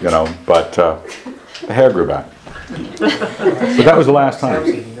got up, but the hair grew back. But that was the last time.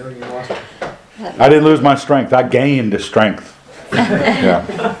 I didn't lose my strength. I gained strength. Yeah.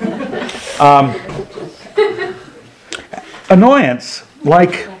 Annoyance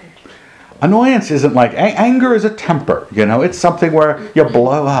isn't like anger is a temper. It's something where you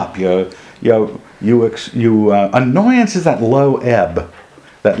blow up. Annoyance is that low ebb,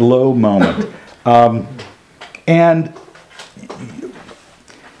 that low moment, and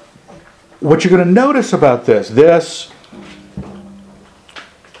what you're going to notice about this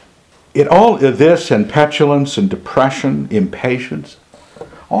and petulance and depression, impatience,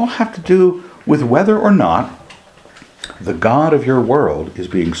 all have to do with whether or not the God of your world is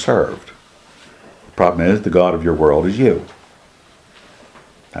being served. The problem is the God of your world is you.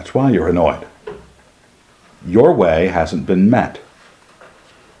 That's why you're annoyed. Your way hasn't been met.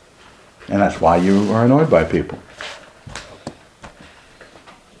 And that's why you are annoyed by people.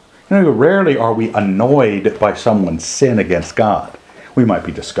 Rarely are we annoyed by someone's sin against God. We might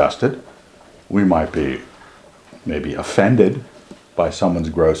be disgusted. We might be maybe offended by someone's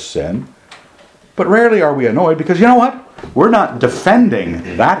gross sin. But rarely are we annoyed because you know what? We're not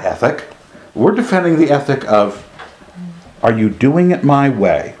defending that ethic. We're defending the ethic of, are you doing it my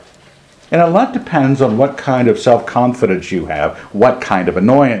way? And a lot depends on what kind of self-confidence you have, what kind of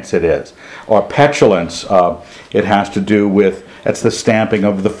annoyance it is. Or petulance, it has to do with, that's the stamping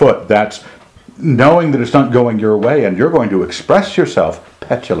of the foot. That's knowing that it's not going your way and you're going to express yourself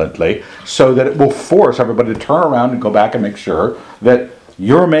petulantly so that it will force everybody to turn around and go back and make sure that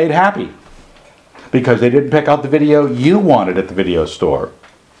you're made happy. Because they didn't pick out the video you wanted at the video store.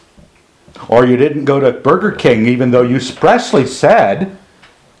 Or you didn't go to Burger King even though you expressly said,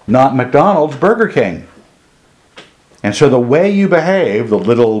 not McDonald's, Burger King. And so the way you behave, the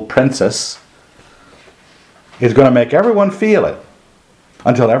little princess, is going to make everyone feel it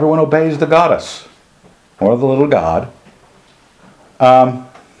until everyone obeys the goddess or the little god.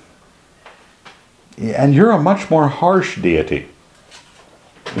 And you're a much more harsh deity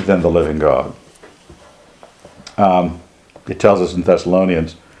than the living God. It tells us in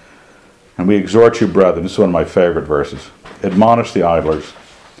Thessalonians, and we exhort you, brethren, this is one of my favorite verses, admonish the idlers,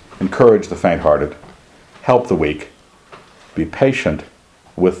 encourage the faint-hearted, help the weak, be patient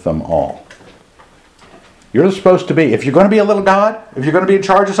with them all. You're supposed to be, if you're going to be a little God, if you're going to be in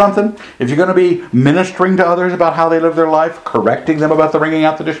charge of something, if you're going to be ministering to others about how they live their life, correcting them about the wringing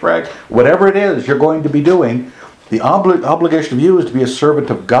out the dish rag, whatever it is you're going to be doing, the obligation of you is to be a servant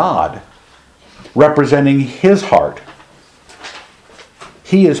of God, representing His heart.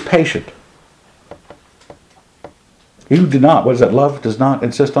 He is patient. You do not, what is that, love does not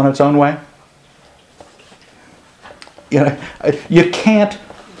insist on its own way? You can't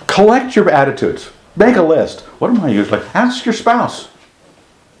collect your attitudes. Make a list. What am I usually? Ask your spouse.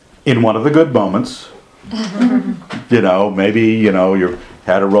 In one of the good moments, maybe, you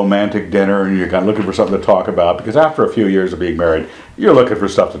had a romantic dinner and you're kind of looking for something to talk about, because after a few years of being married, you're looking for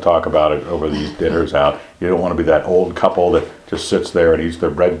stuff to talk about it over these dinners out. You don't want to be that old couple that just sits there and eats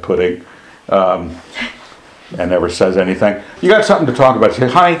their bread pudding and never says anything. You got something to talk about. You say,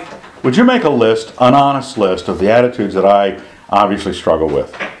 honey, would you make a list, an honest list of the attitudes that I obviously struggle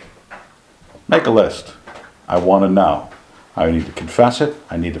with? Make a list. I want to know. I need to confess it.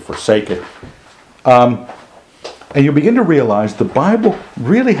 I need to forsake it. And you begin to realize the Bible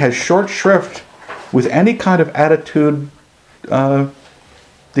really has short shrift with any kind of attitude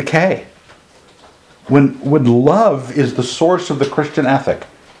decay. When love is the source of the Christian ethic,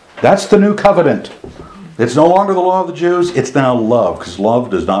 that's the new covenant. It's no longer the law of the Jews. It's now love, because love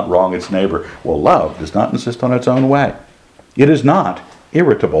does not wrong its neighbor. Well, love does not insist on its own way. It is not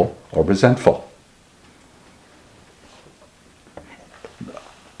irritable or resentful.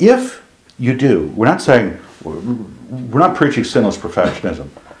 If you do, we're not preaching sinless perfectionism.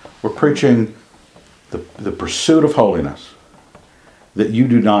 We're preaching the pursuit of holiness, that you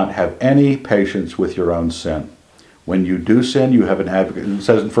do not have any patience with your own sin. When you do sin, you have an advocate. It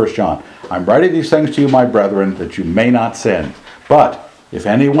says in 1 John, I'm writing these things to you, my brethren, that you may not sin. But if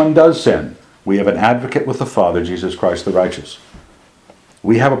anyone does sin, we have an advocate with the Father, Jesus Christ the righteous.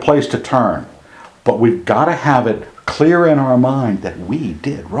 We have a place to turn, but we've got to have it clear in our mind that we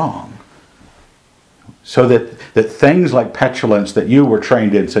did wrong. So that things like petulance that you were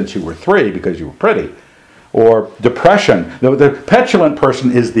trained in since you were 3 because you were pretty, or depression. The petulant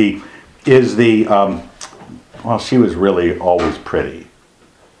person is she was really always pretty.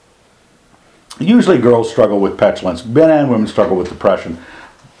 Usually girls struggle with petulance. Men and women struggle with depression.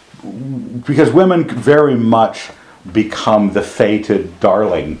 Because women very much become the fated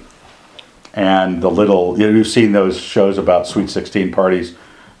darling. And the little, you've seen those shows about Sweet 16 parties.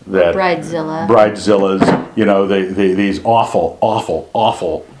 That Bridezillas, these awful, awful,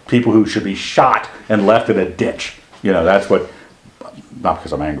 awful people who should be shot and left in a ditch. That's what, not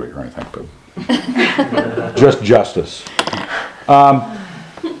because I'm angry or anything, but just justice.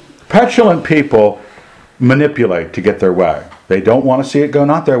 Petulant people manipulate to get their way. They don't want to see it go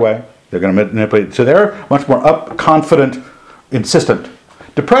not their way. They're going to manipulate. So they're much more confident, insistent.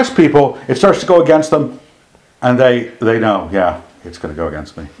 Depressed people, it starts to go against them, and they know, yeah, it's going to go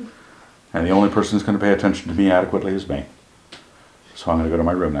against me. And the only person who's going to pay attention to me adequately is me. So I'm going to go to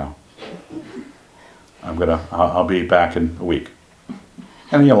my room now. I'll be back in a week.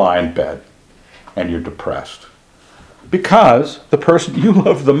 And then you lie in bed, and you're depressed. Because the person you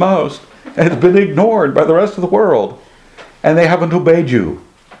love the most has been ignored by the rest of the world, and they haven't obeyed you.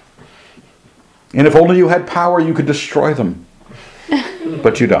 And if only you had power, you could destroy them.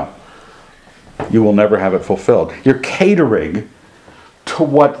 But you don't. You will never have it fulfilled. You're catering to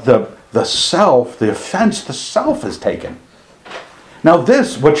what the offense the self has taken. Now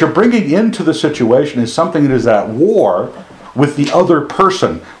what you're bringing into the situation is something that is at war with the other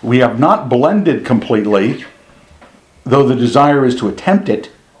person. We have not blended completely, though the desire is to attempt it,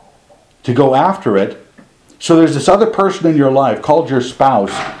 to go after it. So there's this other person in your life called your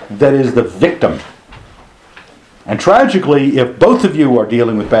spouse that is the victim. And tragically, if both of you are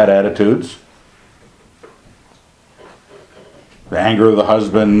dealing with bad attitudes, the anger of the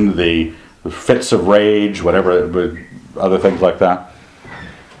husband, the fits of rage, whatever, other things like that,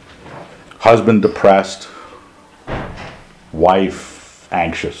 husband depressed, wife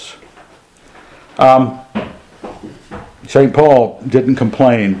anxious. St. Paul didn't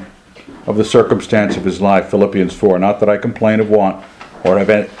complain of the circumstance of his life, Philippians 4, not that I complain of want,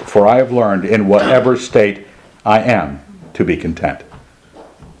 for I have learned in whatever state I am to be content.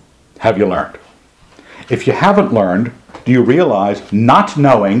 Have you learned? If you haven't learned, do you realize not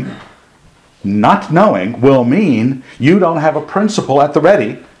knowing will mean you don't have a principle at the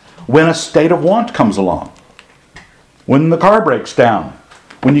ready when a state of want comes along, when the car breaks down,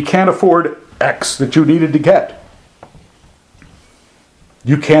 when you can't afford X that you needed to get.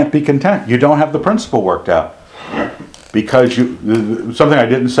 You can't be content. You don't have the principle worked out. Because something I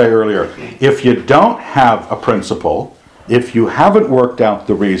didn't say earlier, if you don't have a principle, if you haven't worked out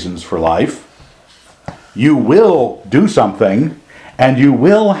the reasons for life, you will do something and you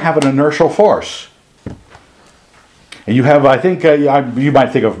will have an inertial force. And you have, I think, you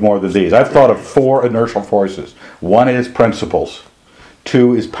might think of more than these. I've thought of 4 inertial forces. 1 is principles.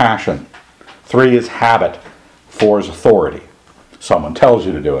 2 is passion. 3 is habit. 4 is authority. Someone tells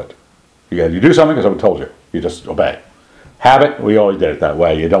you to do it. You do something because someone told you. You just obey. Habit, we always did it that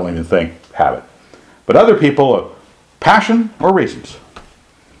way. You don't even think habit. But other people, passion or reasons.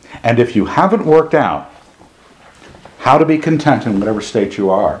 And if you haven't worked out how to be content in whatever state you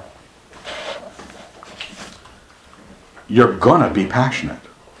are, you're going to be passionate.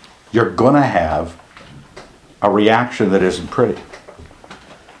 You're going to have a reaction that isn't pretty.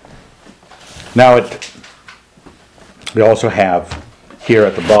 Now, we also have here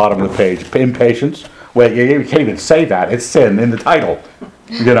at the bottom of the page impatience. Well, you can't even say that. It's sin in the title.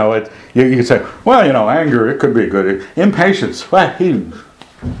 You can say, well, anger, it could be good. Impatience, well,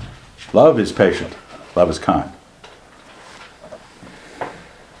 love is patient. Love is kind.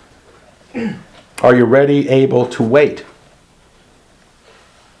 Are you ready, able to wait?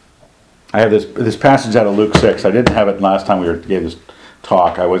 I have this passage out of Luke 6. I didn't have it last time we gave this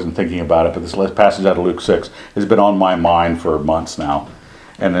talk. I wasn't thinking about it, but this passage out of Luke 6 has been on my mind for months now.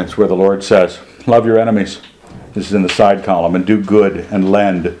 And it's where the Lord says, love your enemies. This is in the side column. And do good and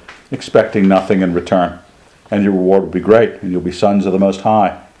lend, expecting nothing in return. And your reward will be great, and you'll be sons of the Most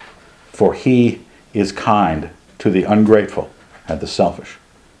High. For He is kind to the ungrateful and the selfish.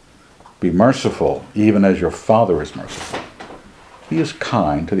 Be merciful, even as your Father is merciful. He is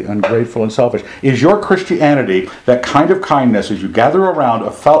kind to the ungrateful and selfish. Is your Christianity that kind of kindness as you gather around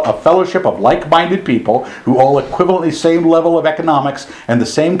a fellowship of like-minded people who all equivalently same level of economics and the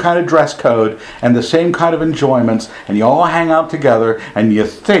same kind of dress code and the same kind of enjoyments, and you all hang out together and you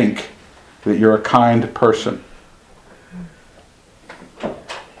think that you're a kind person?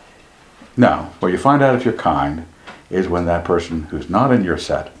 No. Where you find out if you're kind is when that person who's not in your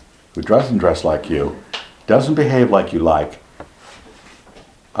set, who doesn't dress like you, doesn't behave like you like,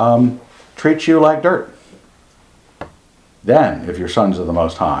 treats you like dirt. Then, if you're sons of the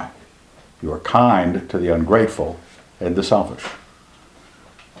Most High, you are kind to the ungrateful and the selfish.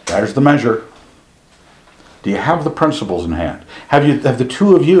 There's the measure. Do you have the principles in hand? Have the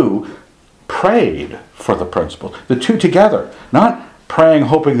two of you prayed for the principles? The two together, not praying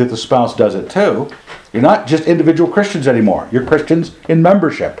hoping that the spouse does it too. You're not just individual Christians anymore. You're Christians in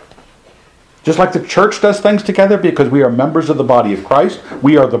membership. Just like the church does things together because we are members of the body of Christ.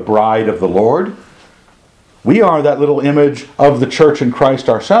 We are the bride of the Lord. We are that little image of the church in Christ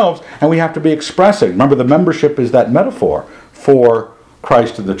ourselves, and we have to be expressing. Remember, the membership is that metaphor for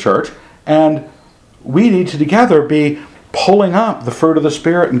Christ and the church, and we need to together be pulling up the fruit of the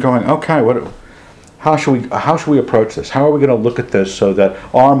Spirit and going, okay, how should we approach this? How are we going to look at this so that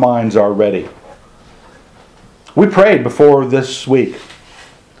our minds are ready? We prayed before this week.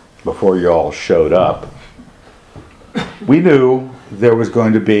 Before you all showed up, we knew there was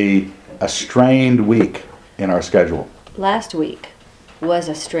going to be a strained week in our schedule. Last week was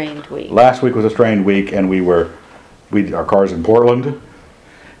a strained week. Last week was a strained week, and our car's in Portland,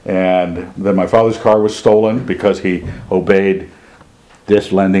 and then my father's car was stolen because he obeyed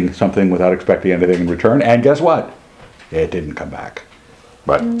this lending something without expecting anything in return, and guess what? It didn't come back.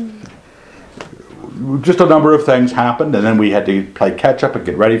 But just a number of things happened, and then we had to play catch up and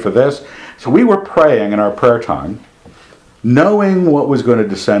get ready for this. So we were praying in our prayer time, knowing what was going to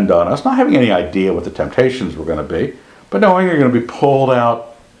descend on us, not having any idea what the temptations were going to be, but knowing you're going to be pulled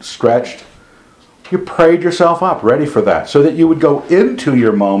out, stretched. You prayed yourself up, ready for that, so that you would go into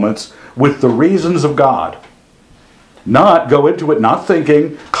your moments with the reasons of God. Not go into it not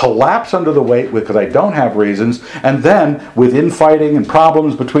thinking, collapse under the weight because I don't have reasons, and then with infighting and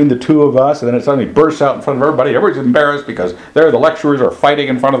problems between the two of us, and then it suddenly bursts out in front of everybody. Everybody's embarrassed because the lecturers are fighting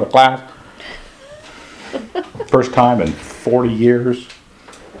in front of the class. First time in 40 years.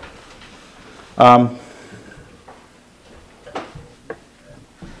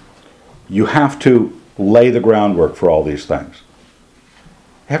 You have to lay the groundwork for all these things.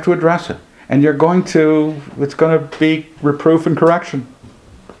 You have to address it. And it's going to be reproof and correction.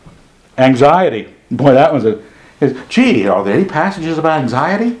 Anxiety. Boy, that one's gee, are there any passages about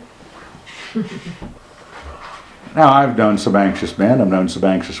anxiety? Now, I've known some anxious men. I've known some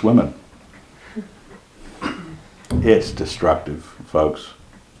anxious women. It's destructive, folks.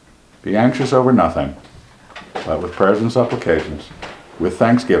 Be anxious over nothing, but with prayers and supplications, with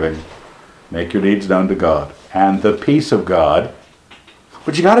thanksgiving, make your needs known to God. And the peace of God,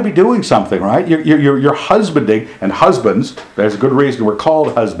 but you got to be doing something, right? You're husbanding, and husbands, there's a good reason we're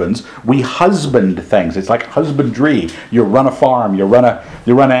called husbands. We husband things. It's like husbandry. You run a farm, you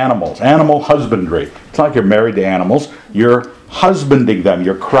run animals, animal husbandry. It's not like you're married to animals. You're husbanding them.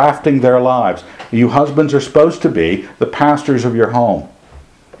 You're crafting their lives. You husbands are supposed to be the pastors of your home,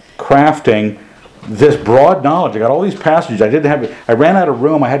 crafting this broad knowledge. I got all these passages. I ran out of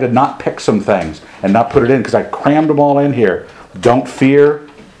room. I had to not pick some things and not put it in because I crammed them all in here. Don't fear,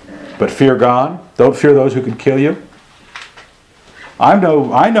 but fear God. Don't fear those who could kill you. I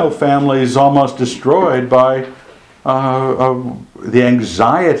know families almost destroyed by the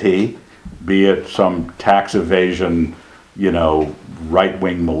anxiety, be it some tax evasion,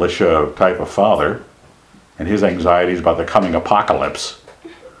 right-wing militia type of father, and his anxieties about the coming apocalypse,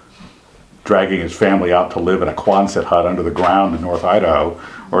 dragging his family out to live in a Quonset hut under the ground in North Idaho,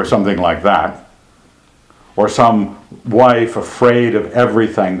 or something like that. Or some wife afraid of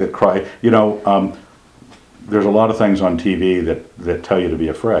everything that cry. There's a lot of things on TV that tell you to be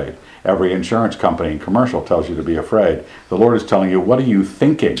afraid. Every insurance company and commercial tells you to be afraid. The Lord is telling you, what are you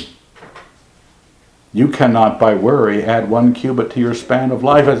thinking? You cannot, by worry, add 1 cubit to your span of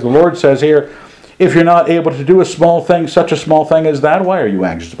life. As the Lord says here, if you're not able to do a small thing, such a small thing as that, why are you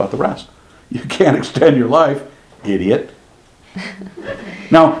anxious about the rest? You can't extend your life, idiot.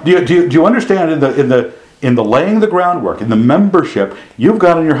 Now, do you understand in the laying the groundwork, in the membership, you've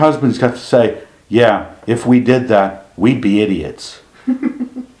got and your husband's got to say, yeah, if we did that, we'd be idiots.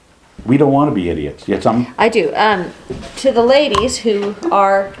 We don't want to be idiots. You had something? I do. To the ladies who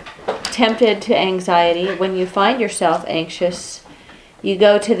are tempted to anxiety, when you find yourself anxious, you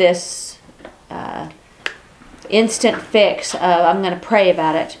go to this instant fix of, I'm going to pray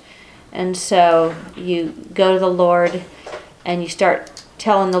about it. And so you go to the Lord and you start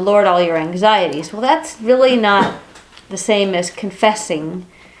telling the Lord all your anxieties. Well, that's really not the same as confessing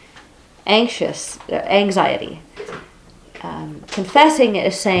anxiety. Confessing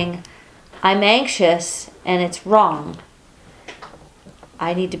is saying, I'm anxious and it's wrong.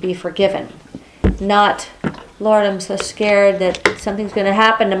 I need to be forgiven. Not, Lord, I'm so scared that something's going to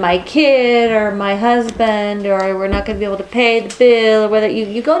happen to my kid or my husband, or we're not going to be able to pay the bill, or whether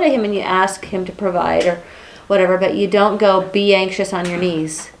you go to him and you ask him to provide or whatever, but you don't go be anxious on your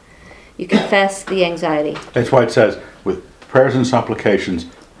knees. You confess the anxiety. That's why it says, with prayers and supplications,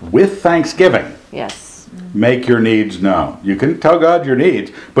 with thanksgiving. Yes. Make your needs known. You can tell God your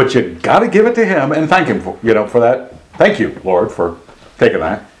needs, but you got to give it to Him and thank Him for that. Thank you, Lord, for taking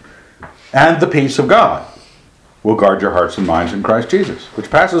that. And the peace of God will guard your hearts and minds in Christ Jesus,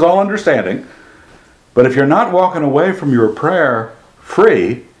 which passes all understanding. But if you're not walking away from your prayer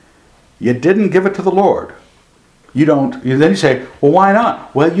free, you didn't give it to the Lord. Then you say, well, why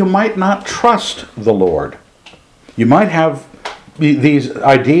not? Well, you might not trust the Lord. You might have these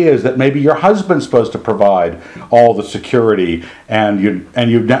ideas that maybe your husband's supposed to provide all the security, and you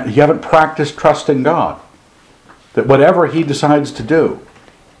haven't practiced trusting God. That whatever He decides to do,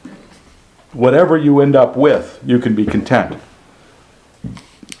 whatever you end up with, you can be content.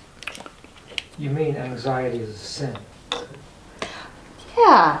 You mean anxiety is a sin?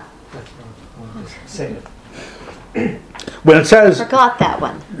 Yeah. That's what I want to say it. When it says, Forgot that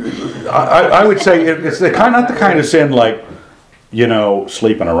one. I would say it's not the kind of sin like,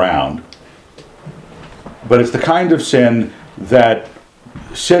 sleeping around. But it's the kind of sin that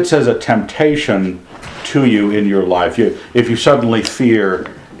sits as a temptation to you in your life. If you suddenly fear,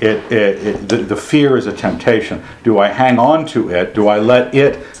 the fear is a temptation. Do I hang on to it? Do I let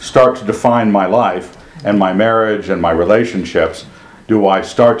it start to define my life and my marriage and my relationships? Do I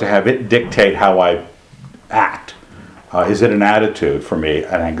start to have it dictate how I act? Is it an attitude for me,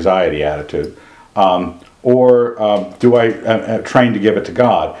 an anxiety attitude? Or do I train to give it to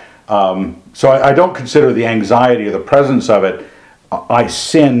God? So I don't consider the anxiety or the presence of it. I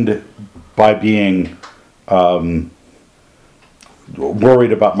sinned by being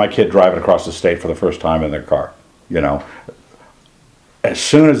worried about my kid driving across the state for the first time in their car. As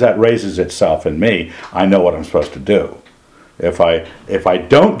soon as that raises itself in me, I know what I'm supposed to do. If I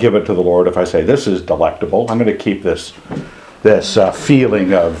don't give it to the Lord, if I say this is delectable, I'm going to keep this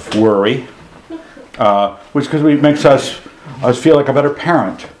feeling of worry, which because it makes us feel like a better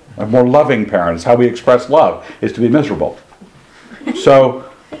parent, a more loving parent. It's how we express love, is to be miserable.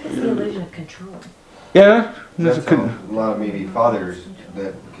 So, It's the illusion of control. yeah. That's how a lot of maybe fathers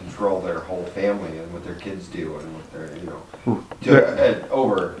that control their whole family and what their kids do and what they're,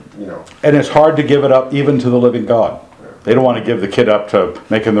 over. And it's hard to give it up even to the living God. They don't want to give the kid up to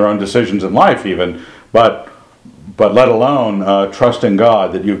making their own decisions in life even, but let alone trust in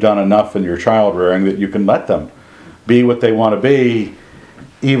God that you've done enough in your child rearing that you can let them be what they want to be,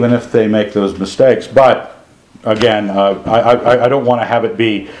 even if they make those mistakes. But again, I don't want to have it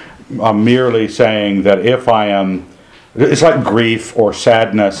be merely saying that if I am, it's like grief or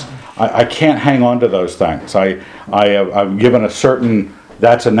sadness. I can't hang on to those things. I've given a certain,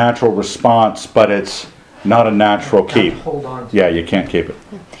 that's a natural response, but it's not a natural keep. Hold on to Yeah, you can't keep it.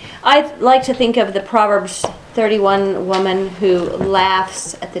 I like to think of the Proverbs 31 woman who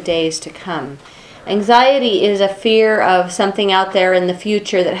laughs at the days to come. Anxiety is a fear of something out there in the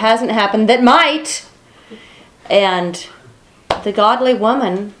future that hasn't happened that might. And the godly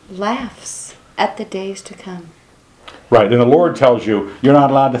woman laughs at the days to come. Right, and the Lord tells you, you're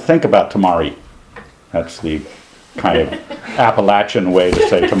not allowed to think about tomorrow. That's the kind of Appalachian way to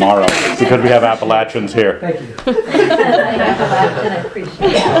say tomorrow, because we have Appalachians here. Thank you. I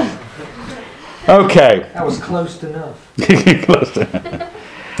appreciate it. Okay. That was close enough. Close to-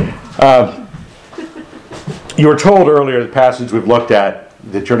 you were told earlier, the passage we've looked at,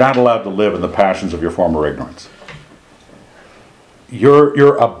 that you're not allowed to live in the passions of your former ignorance.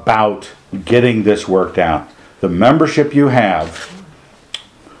 You're about getting this worked out. The membership you have,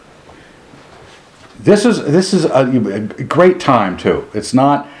 this is a great time too. It's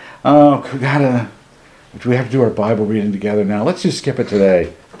not, do we have to do our Bible reading together now? Let's just skip it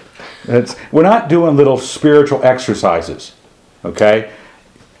today. We're not doing little spiritual exercises, okay?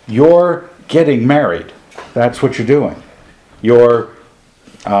 You're getting married. That's what you're doing. You've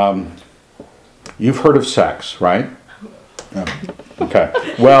heard of sex, right? Okay.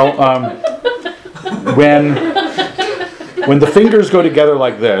 Well, when the fingers go together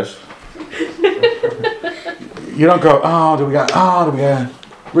like this, you don't go, do we got,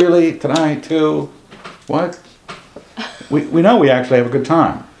 really, tonight too? What? We know we actually have a good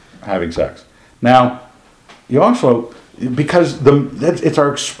time having sex. Now, you also, because it's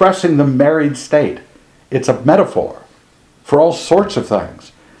our expressing the married state. It's a metaphor for all sorts of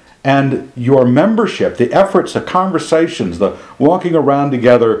things. And your membership, the efforts, the conversations, the walking around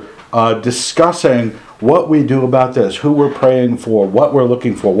together, discussing what we do about this, who we're praying for, what we're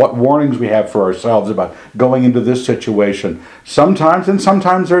looking for, what warnings we have for ourselves about going into this situation. Sometimes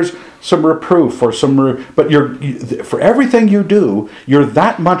there's some reproof or but for everything you do, you're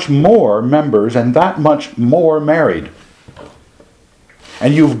that much more members and that much more married.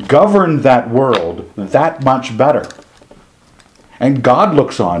 And you've governed that world that much better. And God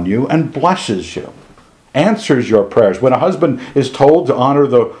looks on you and blesses you, answers your prayers. When a husband is told to honor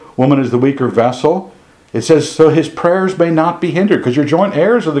the woman as the weaker vessel, it says, so his prayers may not be hindered, because you're joint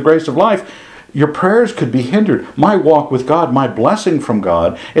heirs of the grace of life. Your prayers could be hindered. My walk with God, my blessing from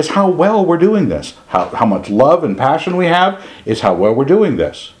God, is how well we're doing this. How much love and passion we have is how well we're doing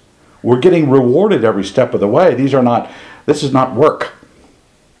this. We're getting rewarded every step of the way. This is not work.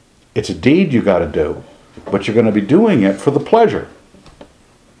 It's a deed you got to do, but you're going to be doing it for the pleasure.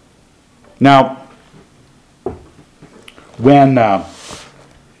 Now, when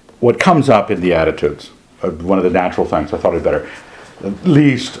what comes up in the attitudes, one of the natural things, I thought I'd better at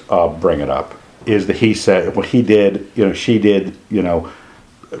least bring it up, is that he said, what he did, she did,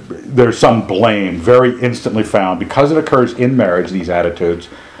 there's some blame very instantly found, because it occurs in marriage, these attitudes,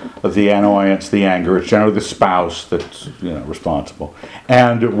 the annoyance, the anger. It's generally the spouse that's responsible.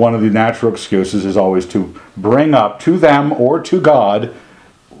 And one of the natural excuses is always to bring up to them or to God,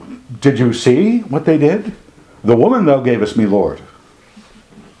 did you see what they did? The woman, though, gave me Lord.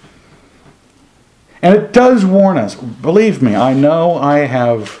 And it does warn us. Believe me, I know I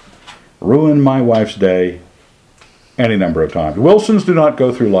have ruined my wife's day any number of times. Wilsons do not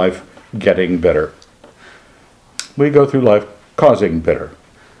go through life getting bitter. We go through life causing bitter.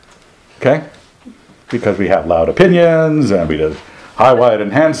 Okay? Because we have loud opinions, and we just high, wide,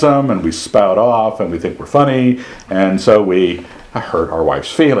 and handsome, and we spout off, and we think we're funny, and so we hurt our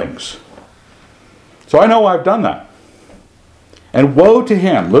wife's feelings. So I know I've done that. And woe to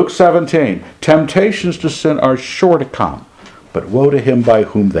him, Luke 17, temptations to sin are sure to come, but woe to him by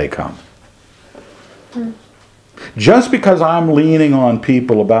whom they come. Just because I'm leaning on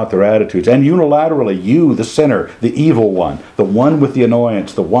people about their attitudes, and unilaterally, you, the sinner, the evil one, the one with the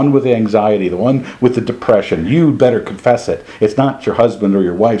annoyance, the one with the anxiety, the one with the depression, you better confess it. It's not your husband or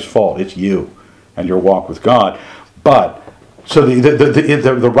your wife's fault. It's you and your walk with God. But, so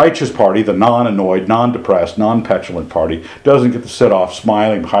the righteous party, the non-annoyed, non-depressed, non-petulant party, doesn't get to sit off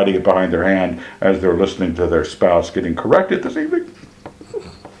smiling, hiding it behind their hand as they're listening to their spouse getting corrected this evening.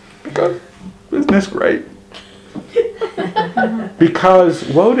 Because, isn't this great? Because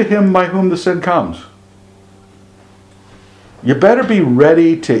woe to him by whom the sin comes. You better be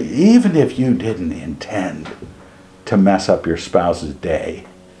ready to, even if you didn't intend to mess up your spouse's day,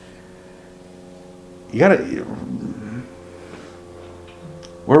 we're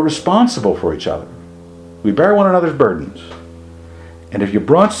responsible for each other. We bear one another's burdens. And if you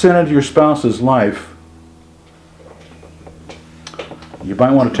brought sin into your spouse's life, you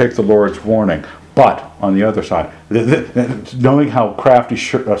might want to take the Lord's warning. But, on the other side, knowing how crafty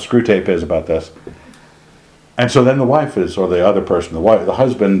Screwtape is about this, and so then the wife is, or the other person, the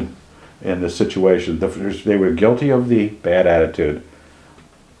husband in this situation, they were guilty of the bad attitude,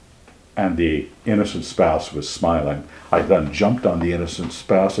 and the innocent spouse was smiling. I then jumped on the innocent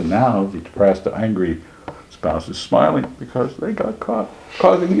spouse, and now the depressed, angry spouse is smiling because they got caught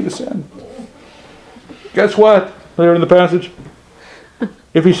causing me to sin. Guess what? There in the passage.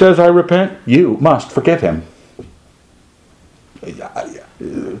 If he says, I repent, you must forgive him.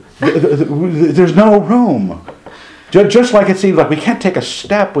 There's no room. Just like it seems like we can't take a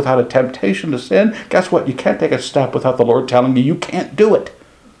step without a temptation to sin, guess what? You can't take a step without the Lord telling you can't do it.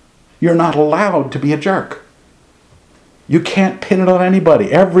 You're not allowed to be a jerk. You can't pin it on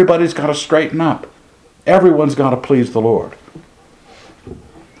anybody. Everybody's got to straighten up. Everyone's got to please the Lord.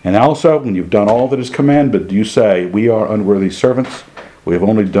 And also, when you've done all that is commanded, you say, we are unworthy servants. We have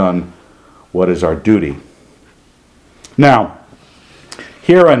only done what is our duty. Now,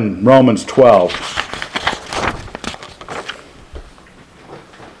 here in Romans 12,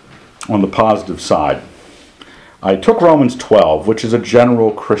 on the positive side, I took Romans 12, which is a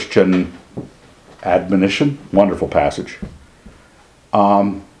general Christian admonition, wonderful passage,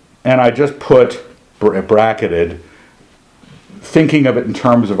 and I just put bracketed, thinking of it in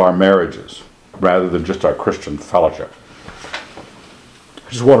terms of our marriages rather than just our Christian fellowship.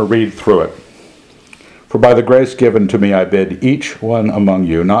 I just want to read through it. For by the grace given to me I bid each one among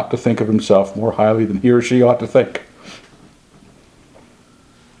you not to think of himself more highly than he or she ought to think,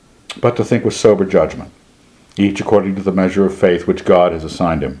 but to think with sober judgment, each according to the measure of faith which God has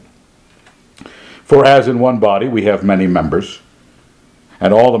assigned him. For as in one body we have many members,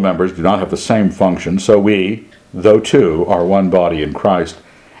 and all the members do not have the same function, so we, though two, are one body in Christ,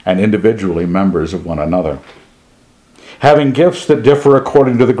 and individually members of one another. Having gifts that differ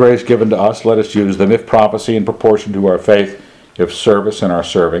according to the grace given to us, let us use them, if prophecy in proportion to our faith, if service in our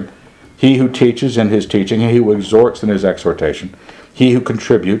serving, he who teaches in his teaching, he who exhorts in his exhortation, he who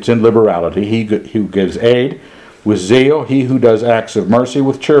contributes in liberality, he who gives aid with zeal, he who does acts of mercy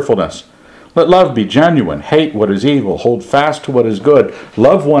with cheerfulness. Let love be genuine, hate what is evil, hold fast to what is good,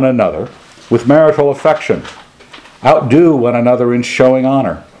 love one another with marital affection, outdo one another in showing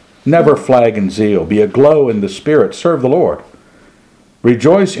honor. Never flag in zeal, be aglow in the Spirit, serve the Lord.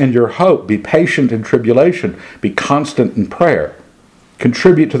 Rejoice in your hope, be patient in tribulation, be constant in prayer.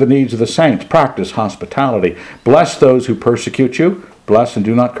 Contribute to the needs of the saints, practice hospitality. Bless those who persecute you, bless and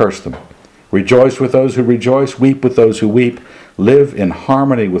do not curse them. Rejoice with those who rejoice, weep with those who weep. Live in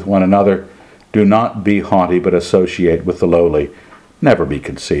harmony with one another. Do not be haughty, but associate with the lowly. Never be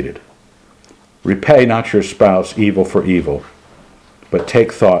conceited. Repay not your spouse evil for evil, but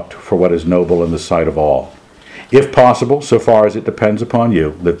take thought for what is noble in the sight of all. If possible, so far as it depends upon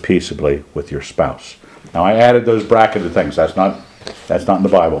you, live peaceably with your spouse. Now I added those bracketed things. That's not in the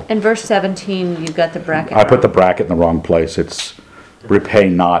Bible. In verse 17, you've got the bracket. I put the bracket in the wrong place. It's repay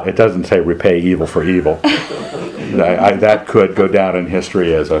not. It doesn't say repay evil for evil. That could go down in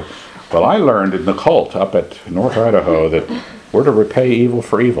history as a, well, I learned in the cult up at North Idaho that we're to repay evil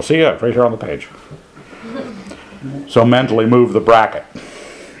for evil. See, yeah, right here on the page. So mentally move the bracket.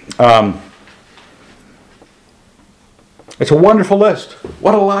 It's a wonderful list.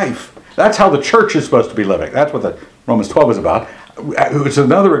 What a life. That's how the church is supposed to be living. That's what the Romans 12 is about. It's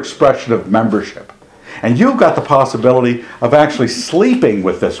another expression of membership. And you've got the possibility of actually sleeping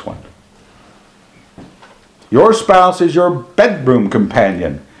with this one. Your spouse is your bedroom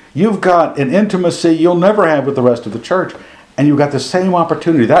companion. You've got an intimacy you'll never have with the rest of the church. And you've got the same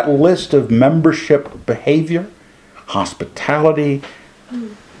opportunity. That list of membership behavior, hospitality,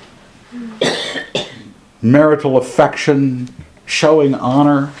 marital affection, showing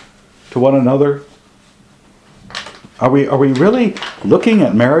honor to one another. Are we really looking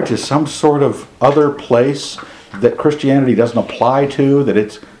at marriage as some sort of other place that Christianity doesn't apply to, that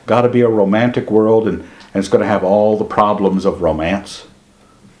it's got to be a romantic world and it's going to have all the problems of romance?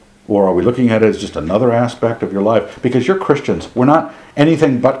 Or are we looking at it as just another aspect of your life? Because you're Christians. We're not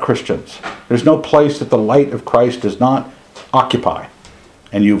anything but Christians. There's no place that the light of Christ does not occupy.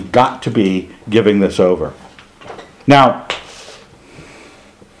 And you've got to be giving this over. Now,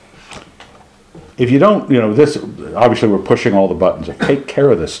 if you don't, this, obviously we're pushing all the buttons of take care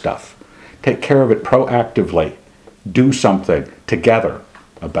of this stuff. Take care of it proactively. do something together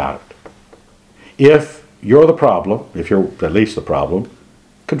about it. If you're the problem, if you're at least the problem,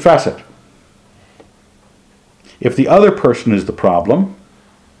 confess it. If the other person is the problem,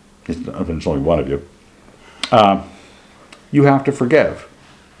 it's only one of you, you have to forgive.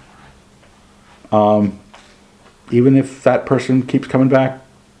 Even if that person keeps coming back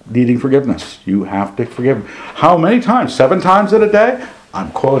needing forgiveness, you have to forgive them. How many times? 7 times in a day?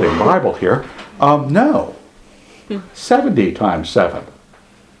 I'm quoting Bible here. No. 70 times 7.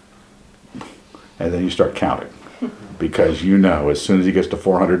 And then you start counting. Because you know as soon as he gets to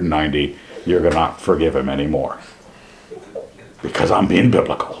 490, you're going to not forgive him anymore. Because I'm being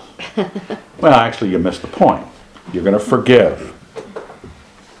biblical. Well, actually, you missed the point. You're going to forgive.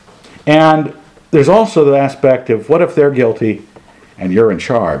 And there's also the aspect of, what if they're guilty and you're in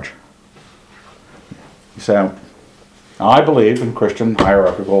charge? You say, I believe in Christian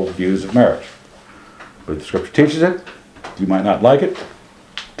hierarchical views of marriage. But the scripture teaches it. You might not like it.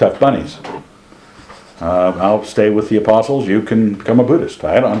 Tough bunnies. I'll stay with the apostles. You can become a Buddhist.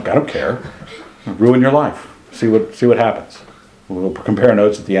 I don't care. Ruin your life. See what happens. We'll compare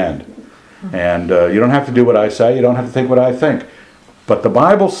notes at the end. And you don't have to do what I say. You don't have to think what I think. But the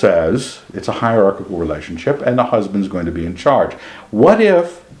Bible says it's a hierarchical relationship and the husband's going to be in charge. What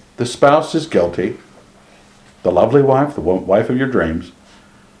if the spouse is guilty, the lovely wife, the wife of your dreams,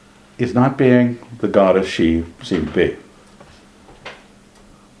 is not being the goddess she seemed to be?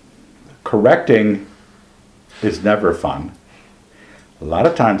 Correcting is never fun. A lot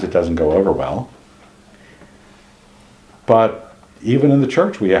of times it doesn't go over well. But even in the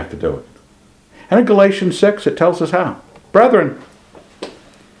church we have to do it. And in Galatians 6 it tells us how. Brethren,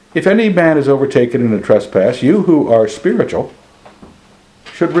 if any man is overtaken in a trespass, you who are spiritual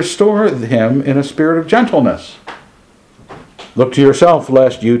should restore him in a spirit of gentleness. Look to yourself,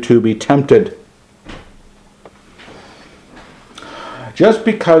 lest you too be tempted. Just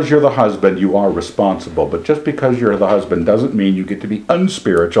because you're the husband, you are responsible. But just because you're the husband doesn't mean you get to be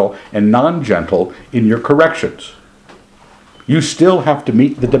unspiritual and non-gentle in your corrections. You still have to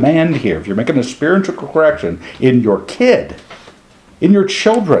meet the demand here. If you're making a spiritual correction in your kid, in your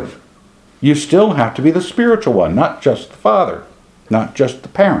children, you still have to be the spiritual one, not just the father, not just the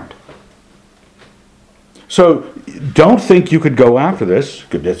parent. So don't think you could go after this.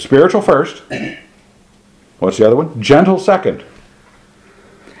 It's spiritual first. What's the other one? Gentle second.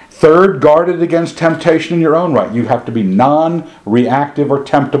 Third, guarded against temptation in your own right. You have to be non-reactive or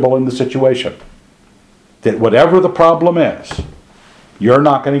temptable in the situation. That whatever the problem is, you're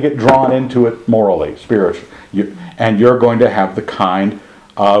not going to get drawn into it morally, spiritually. And you're going to have the kind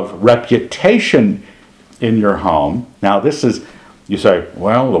of reputation in your home. Now this is, you say,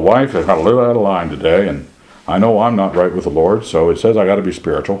 well, the wife has got a little out of line today, and I know I'm not right with the Lord, so it says I got to be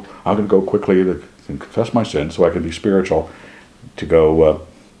spiritual. I'm going to go quickly to confess my sins so I can be spiritual to go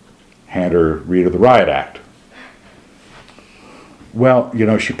hand her Rita the Riot Act. Well,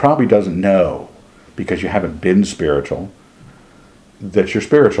 she probably doesn't know, because you haven't been spiritual, that you're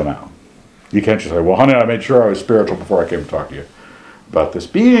spiritual now. You can't just say, well, honey, I made sure I was spiritual before I came to talk to you about this.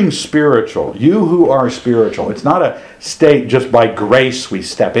 Being spiritual, you who are spiritual, it's not a state just by grace we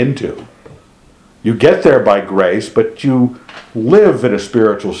step into. You get there by grace, but you live in a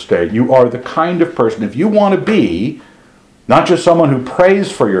spiritual state. You are the kind of person, if you want to be, not just someone who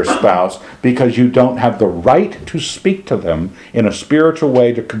prays for your spouse because you don't have the right to speak to them in a spiritual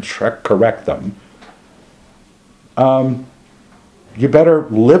way to correct them, you better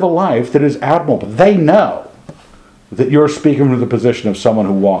live a life that is admirable. They know that you're speaking from the position of someone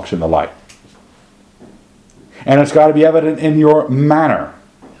who walks in the light. And it's got to be evident in your manner.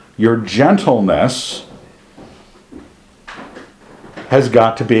 Your gentleness has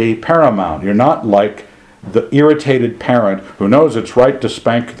got to be paramount. You're not like the irritated parent who knows it's right to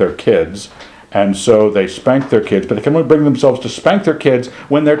spank their kids, and so they spank their kids, but they can only bring themselves to spank their kids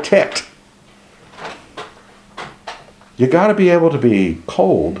when they're ticked. You got to be able to be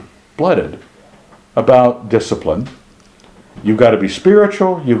cold-blooded about discipline. You've got to be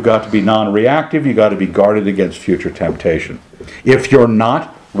spiritual. You've got to be non-reactive. You've got to be guarded against future temptation. If you're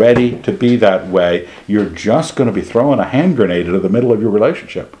not ready to be that way, you're just going to be throwing a hand grenade into the middle of your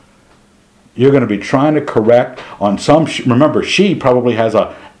relationship. You're going to be trying to correct on some... Remember, she probably has,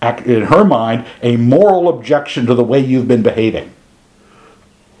 in her mind, a moral objection to the way you've been behaving.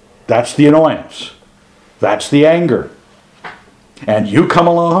 That's the annoyance. That's the anger. And you come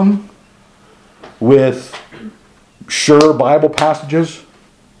along with sure Bible passages.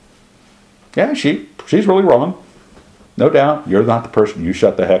 Yeah, she's really wrong. No doubt. You're not the person. You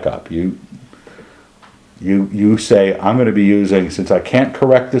shut the heck up. You say, I'm going to be using, since I can't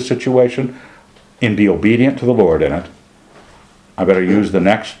correct this situation, and be obedient to the Lord in it. I better use the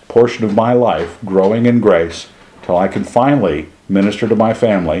next portion of my life growing in grace till I can finally minister to my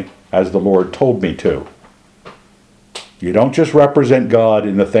family as the Lord told me to. You don't just represent God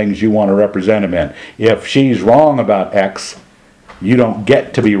in the things you want to represent Him in. If she's wrong about X, you don't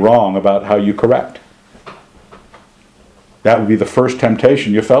get to be wrong about how you correct. That would be the first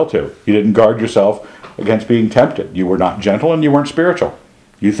temptation you fell to. You didn't guard yourself against being tempted. You were not gentle and you weren't spiritual.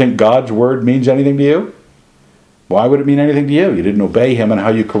 You think God's word means anything to you? Why would it mean anything to you? You didn't obey Him in how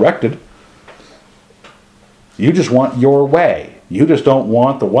you corrected. You just want your way. You just don't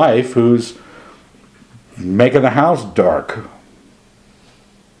want the wife who's making the house dark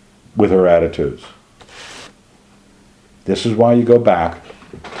with her attitudes. This is why you go back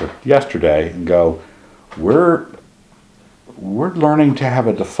to yesterday and go, we're learning to have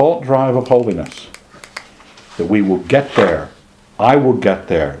a default drive of holiness. That we will get there. I will get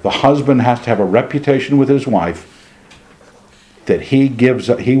there. The husband has to have a reputation with his wife that he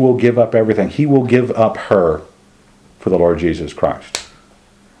will give up everything. He will give up her for the Lord Jesus Christ.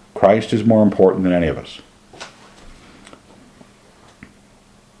 Christ is more important than any of us.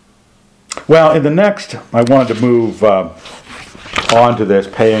 Well, in the next, I wanted to move on to this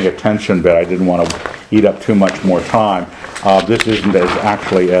paying attention bit. I didn't want to eat up too much more time. This isn't as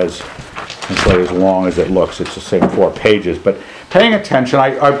long as it looks. It's the same 4 pages. But paying attention,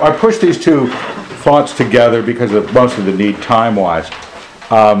 I pushed these two thoughts together because of most of the need time-wise.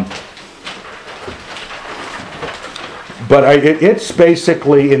 But it's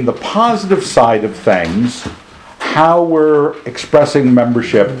basically in the positive side of things, how we're expressing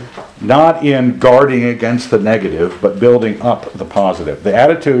membership, not in guarding against the negative, but building up the positive. The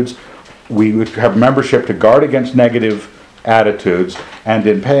attitudes, we would have membership to guard against negative attitudes, and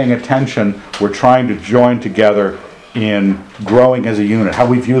in paying attention, we're trying to join together in growing as a unit, how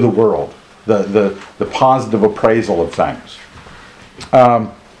we view the world, the positive appraisal of things.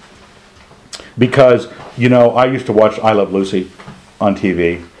 Because, I used to watch I Love Lucy on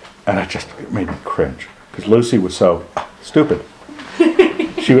TV, and it made me cringe, because Lucy was so stupid.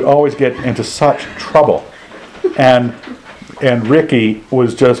 She would always get into such trouble. And Ricky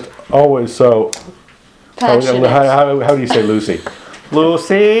was just always so... Passionate. How do you say Lucy?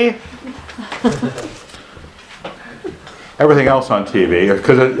 Lucy? Everything else on TV,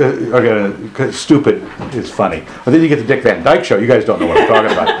 because stupid is funny. But then you get the Dick Van Dyke Show. You guys don't know what I'm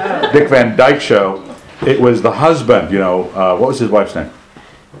talking about. Dick Van Dyke Show, it was the husband, what was his wife's name?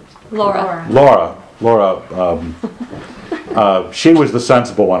 Laura. Laura, she was the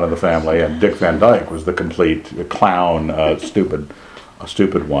sensible one in the family, and Dick Van Dyke was the complete clown, stupid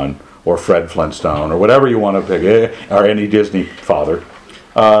one, or Fred Flintstone, or whatever you want to pick, or any Disney father.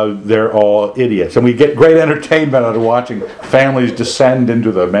 They're all idiots, and we get great entertainment out of watching families descend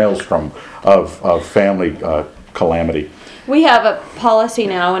into the maelstrom of family calamity. We have a policy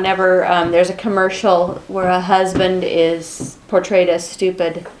now whenever there's a commercial where a husband is portrayed as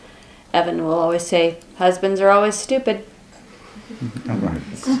stupid, Evan will always say, husbands are always stupid. Right.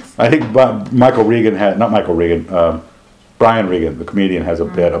 I think Brian Regan, the comedian, has a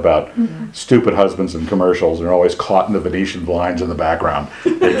bit about stupid husbands in commercials, and they're always caught in the Venetian blinds in the background.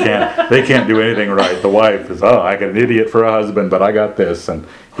 They can't do anything right. The wife is, I got an idiot for a husband, but I got this, and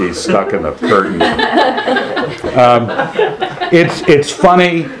he's stuck in the curtains. It's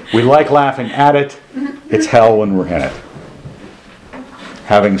funny. We like laughing at it. It's hell when we're in it.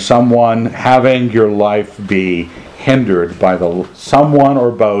 Having your life be hindered by someone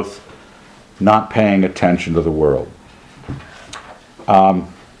or both not paying attention to the world.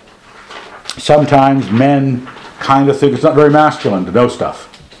 Sometimes men kind of think it's not very masculine to know stuff.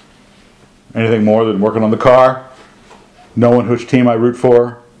 Anything more than working on the car, knowing which team I root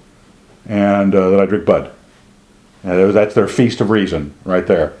for, and that I drink Bud. That's their feast of reason right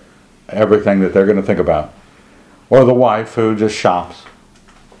there. Everything that they're going to think about. Or the wife who just shops.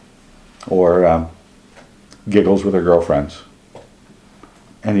 Or giggles with her girlfriends.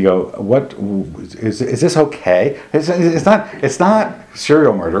 And you go, what is this okay? It's not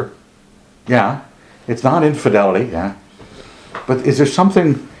serial murder. Yeah. It's not infidelity. Yeah. But if there's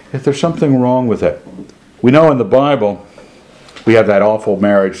something wrong with it? We know in the Bible we have that awful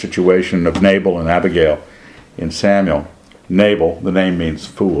marriage situation of Nabal and Abigail in Samuel. Nabal, the name means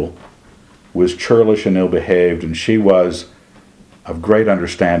fool, was churlish and ill-behaved, and she was of great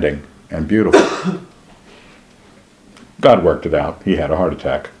understanding and beautiful. God worked it out. He had a heart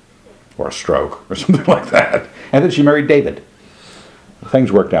attack or a stroke or something like that. And then she married David.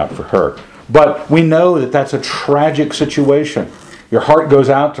 Things worked out for her. But we know that that's a tragic situation. Your heart goes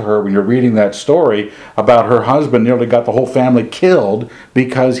out to her when you're reading that story about her husband nearly got the whole family killed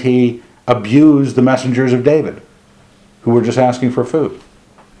because he abuse the messengers of David, who were just asking for food.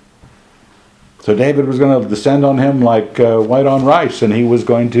 So David was going to descend on him like white on rice, and he was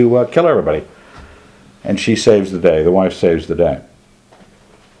going to kill everybody. And she saves the day. The wife saves the day.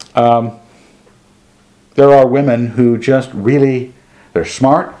 There are women who just really, they're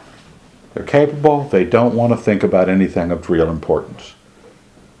smart, they're capable, they don't want to think about anything of real importance.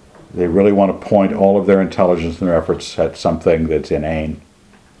 They really want to point all of their intelligence and their efforts at something that's inane,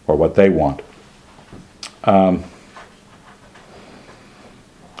 or what they want.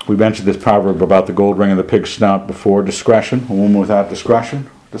 We mentioned this proverb about the gold ring and the pig's snout before. Discretion, a woman without discretion.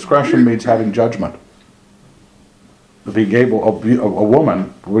 Discretion means having judgment. Being able, a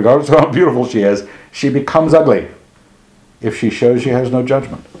woman, regardless of how beautiful she is, she becomes ugly if she shows she has no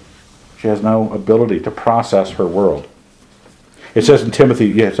judgment. She has no ability to process her world. It says in Timothy,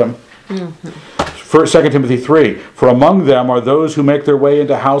 you have something? Mm-hmm. 2 Timothy 3, for among them are those who make their way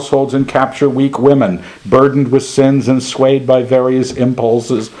into households and capture weak women, burdened with sins and swayed by various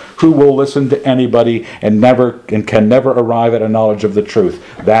impulses, who will listen to anybody and can never arrive at a knowledge of the truth.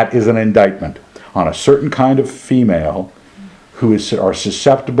 That is an indictment on a certain kind of female who are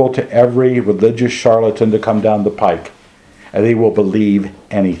susceptible to every religious charlatan to come down the pike, and they will believe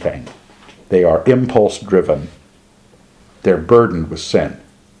anything. They are impulse driven. They're burdened with sin.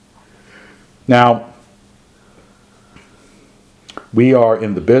 Now, we are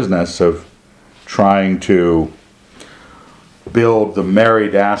in the business of trying to build the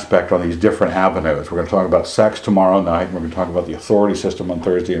married aspect on these different avenues. We're going to talk about sex tomorrow night, and we're going to talk about the authority system on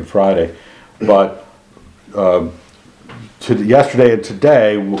Thursday and Friday. But yesterday and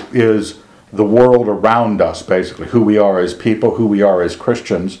today is the world around us, basically, who we are as people, who we are as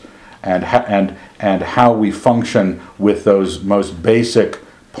Christians, and how we function with those most basic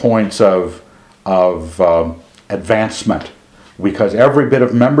points of advancement. Because every bit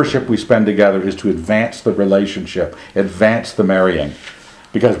of membership we spend together is to advance the relationship, advance the marrying.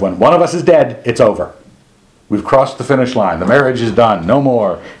 Because when one of us is dead, it's over. We've crossed the finish line. The marriage is done. No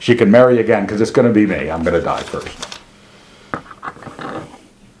more. She can marry again because it's going to be me. I'm going to die first.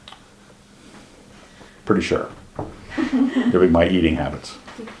 Pretty sure. Given my eating habits.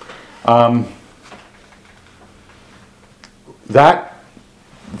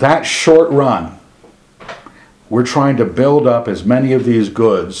 That short run, we're trying to build up as many of these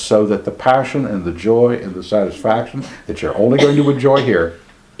goods so that the passion and the joy and the satisfaction that you're only going to enjoy here,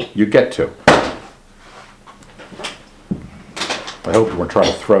 you get to. I hope you weren't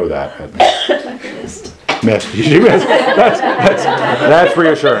trying to throw that at me. Missed. She missed. That's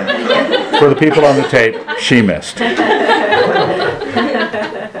reassuring. For the people on the tape, she missed.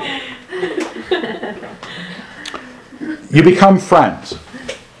 You become friends.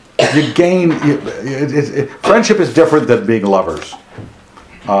 You gain. Friendship is different than being lovers.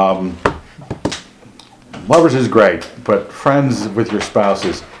 Lovers is great, but friends with your spouse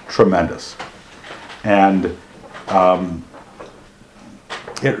is tremendous. And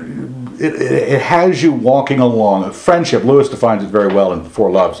it has you walking along. Friendship, Lewis defines it very well in The Four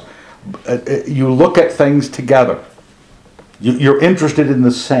Loves. You look at things together. You're interested in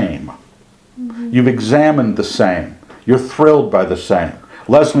the same. Mm-hmm. You've examined the same. You're thrilled by the same.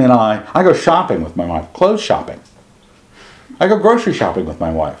 Leslie and I go shopping with my wife, clothes shopping. I go grocery shopping with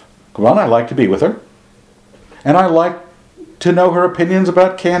my wife. Well, I like to be with her. And I like to know her opinions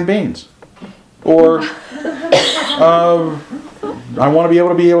about canned beans. Or I want to be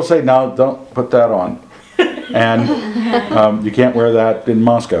able to say, no, don't put that on. And you can't wear that in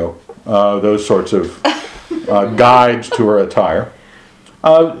Moscow. Those sorts of guides to her attire.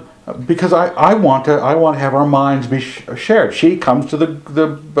 Because I want to have our minds be shared. She comes to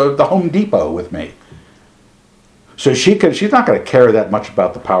the Home Depot with me. So she's not going to care that much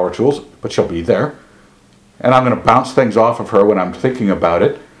about the power tools, but she'll be there. And I'm going to bounce things off of her when I'm thinking about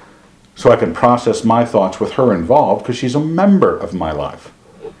it, so I can process my thoughts with her involved, because she's a member of my life.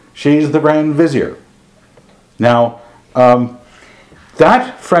 She's the Grand Vizier. Now,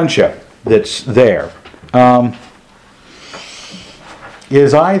 that friendship that's there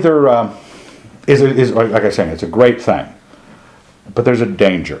is either, is like I was saying, it's a great thing, but there's a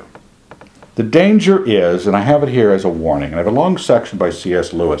danger. The danger is, and I have it here as a warning, and I have a long section by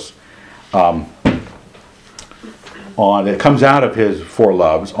C.S. Lewis it comes out of his Four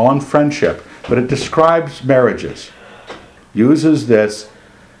Loves on friendship, but it describes marriages. Uses this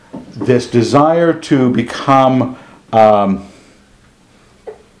desire to become,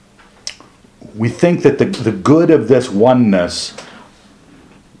 we think that the good of this oneness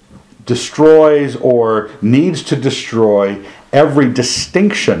destroys or needs to destroy every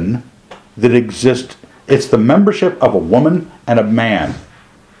distinction that exists. It's the membership of a woman and a man.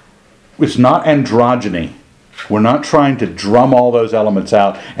 It's not androgyny. We're not trying to drum all those elements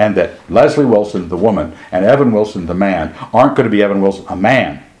out, and that Leslie Wilson, the woman, and Evan Wilson, the man, aren't going to be Evan Wilson, a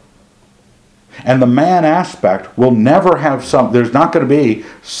man. And the man aspect will never have there's not going to be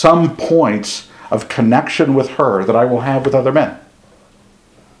some points of connection with her that I will have with other men.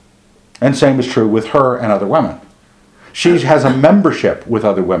 And same is true with her and other women. She has a membership with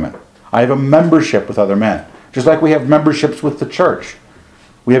other women. I have a membership with other men. Just like we have memberships with the church.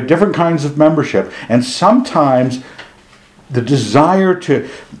 We have different kinds of membership. And sometimes the desire to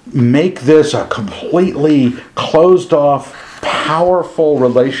make this a completely closed off, powerful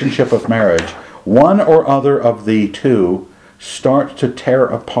relationship of marriage, one or other of the two starts to tear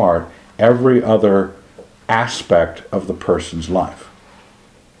apart every other aspect of the person's life.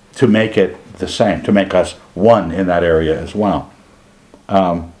 To make it the same, to make us one in that area as well.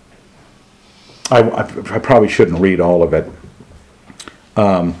 I probably shouldn't read all of it.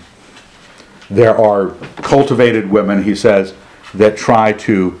 There are cultivated women, he says, that try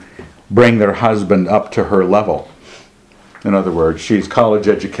to bring their husband up to her level. In other words, she's college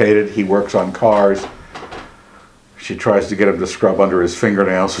educated, he works on cars. She tries to get him to scrub under his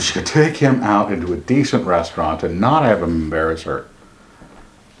fingernails so she can take him out into a decent restaurant and not have him embarrass her.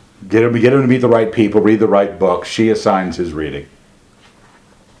 Get him to meet the right people, read the right books. She assigns his reading.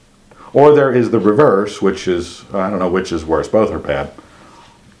 Or there is the reverse, which is, I don't know which is worse, both are bad.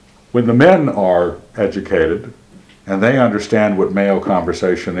 When the men are educated and they understand what male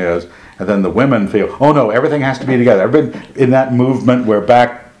conversation is, and then the women feel, oh no, everything has to be together. I've been in that movement where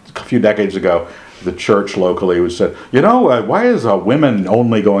back a few decades ago, the church locally was said, why is women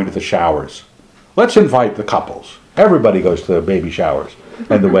only going to the showers? Let's invite the couples. Everybody goes to the baby showers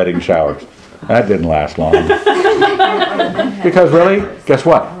and the wedding showers. That didn't last long. Because really, guess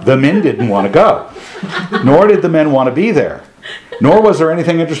what? The men didn't want to go. Nor did the men want to be there. Nor was there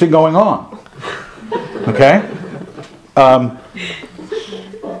anything interesting going on. Okay? But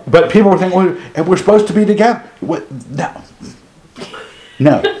people were thinking, well, we're supposed to be together. What? No.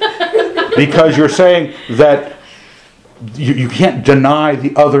 No. Because you're saying that you can't deny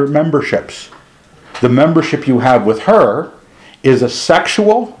the other memberships. The membership you have with her is a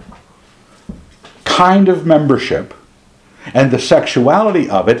sexual kind of membership, and the sexuality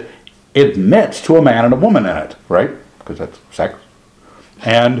of it admits to a man and a woman in it, right? Because that's sex.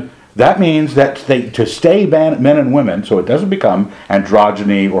 And that means that to stay men and women, so it doesn't become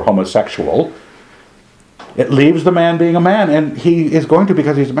androgyny or homosexual, it leaves the man being a man, and he is going to,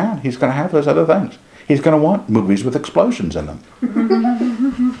 because he's a man, he's going to have those other things. He's going to want movies with explosions in them.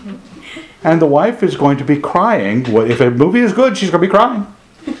 And the wife is going to be crying. If a movie is good, she's going to be crying.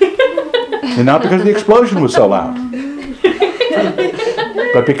 And not because the explosion was so loud.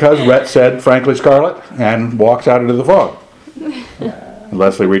 But because Rhett said, frankly, Scarlett, and walks out into the fog. And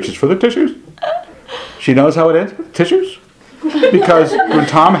Leslie reaches for the tissues. She knows how it ends. Tissues. Because when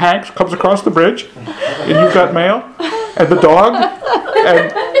Tom Hanks comes across the bridge, and you've got mail, and the dog,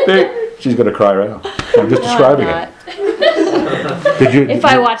 and she's going to cry right now. I'm just describing it. If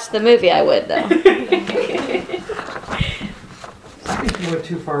I watched the movie, I would, though. I think you went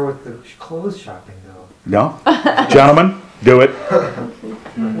too far with the clothes shopping, though. No? Gentlemen, do it. Wait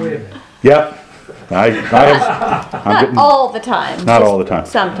a minute. Yep. I'm getting, All the time. not Just all the time.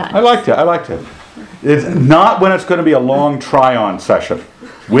 Sometimes. I liked it. It's not when it's going to be a long try-on session.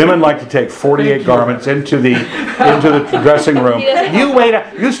 Women like to take 48 garments into the dressing room.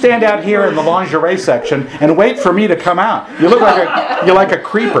 You stand out here in the lingerie section and wait for me to come out. You look like a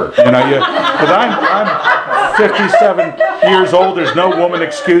creeper, because I'm 57 years old. There's no woman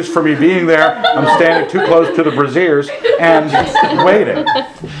excuse for me being there. I'm standing too close to the brassiers and waiting.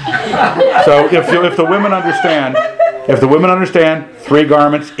 So if the women understand, 3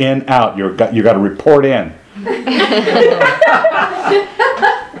 garments in, out. You got to report in.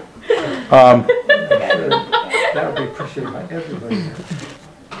 That would be appreciated by everybody.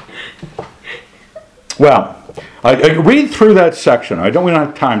 Well, I read through that section. We don't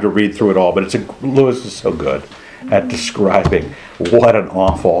have time to read through it all, but Lewis is so good at describing what an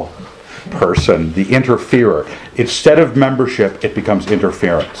awful person, the interferer. Instead of membership, it becomes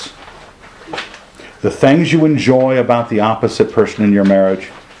interference. The things you enjoy about the opposite person in your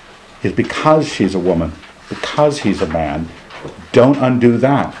marriage is because she's a woman, because he's a man. Don't undo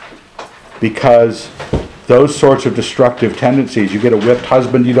that. Because those sorts of destructive tendencies, you get a whipped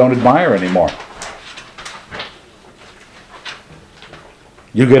husband you don't admire anymore.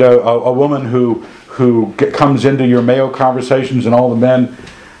 You get a woman who comes into your male conversations and all the men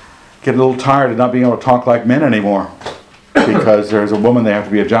get a little tired of not being able to talk like men anymore. Because there's a woman, they have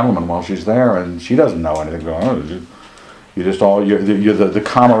to be a gentleman while she's there, and she doesn't know anything going on. You just all, the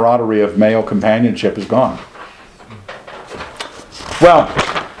camaraderie of male companionship is gone. Well,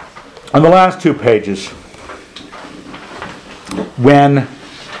 on the last 2 pages, when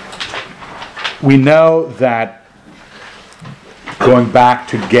we know that going back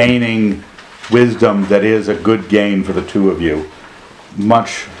to gaining wisdom that is a good gain for the two of you,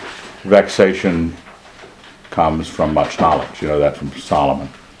 much vexation comes from much knowledge. You know that from Solomon.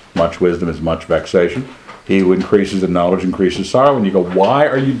 Much wisdom is much vexation. He who increases in knowledge increases sorrow. And you go, why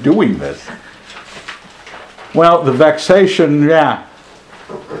are you doing this? Well, the vexation,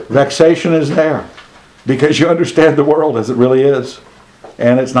 vexation is there because you understand the world as it really is,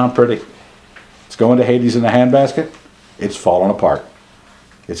 and it's not pretty. It's going to Hades in a handbasket. It's fallen apart.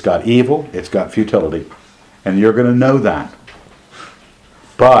 It's got evil. It's got futility, and you're going to know that.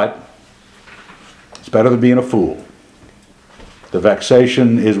 But it's better than being a fool. The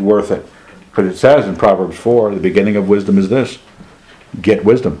vexation is worth it. But it says in Proverbs 4, the beginning of wisdom is this: get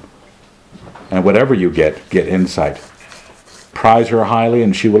wisdom. And whatever you get insight. Prize her highly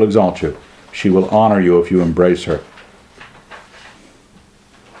and she will exalt you. She will honor you if you embrace her.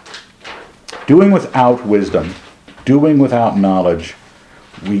 Doing without wisdom, doing without knowledge,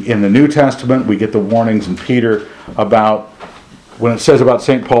 in the New Testament we get the warnings in Peter about, when it says about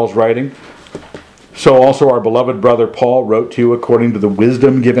St. Paul's writing, so also our beloved brother Paul wrote to you according to the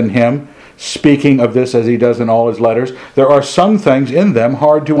wisdom given him, speaking of this as he does in all his letters. There are some things in them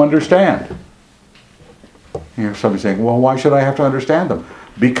hard to understand. You know, somebody saying, well, why should I have to understand them?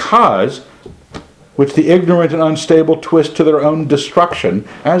 Because, which the ignorant and unstable twist to their own destruction,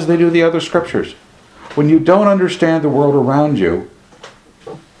 as they do the other scriptures. When you don't understand the world around you,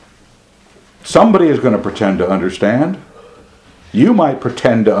 somebody is going to pretend to understand. You might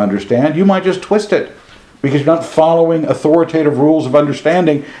pretend to understand. You might just twist it because you're not following authoritative rules of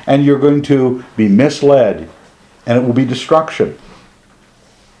understanding, and you're going to be misled, and it will be destruction.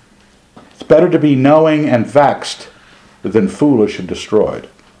 It's better to be knowing and vexed than foolish and destroyed.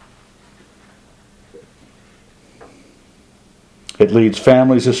 It leads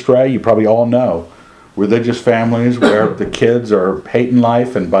families astray. You probably all know religious families where the kids are hating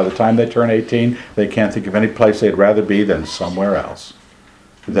life, and by the time they turn 18, they can't think of any place they'd rather be than somewhere else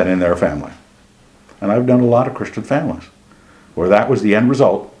than in their family. And I've known a lot of Christian families where that was the end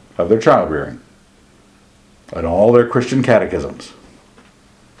result of their child rearing and all their Christian catechisms.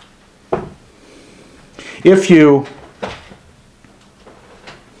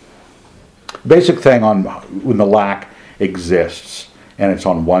 Basic thing on when the lack exists and it's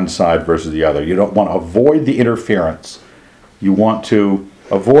on one side versus the other, you don't want to avoid the interference. You want to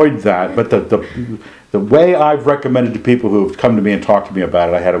avoid that, but the way I've recommended to people who have come to me and talked to me about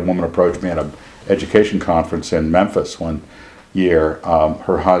it, I had a woman approach me at an education conference in Memphis one year.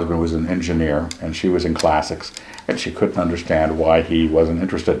 Her husband was an engineer and she was in classics, and she couldn't understand why he wasn't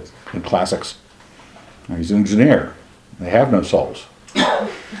interested in classics. He's an engineer. They have no souls.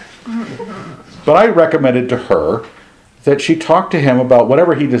 But I recommended to her that she talk to him about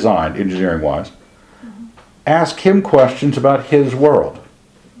whatever he designed, engineering-wise. Ask him questions about his world.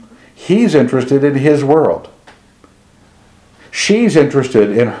 He's interested in his world. She's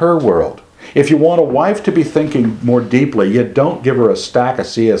interested in her world. If you want a wife to be thinking more deeply, you don't give her a stack of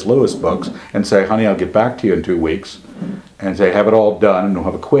C.S. Lewis books and say, honey, I'll get back to you in 2 weeks, and say, have it all done, and we'll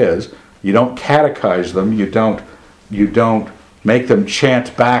have a quiz. You don't catechize them. You don't make them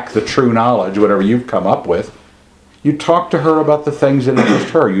chant back the true knowledge, whatever you've come up with. You talk to her about the things that interest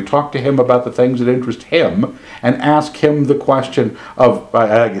her. You talk to him about the things that interest him, and ask him the question of,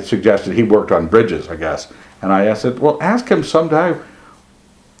 I suggested he worked on bridges, I guess. And I said, well, ask him someday,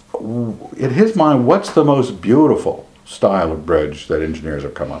 in his mind, what's the most beautiful style of bridge that engineers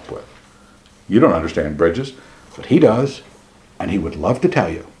have come up with? You don't understand bridges, but he does, and he would love to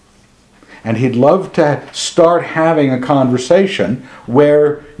tell you. And he'd love to start having a conversation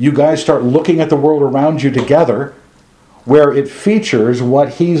where you guys start looking at the world around you together, where it features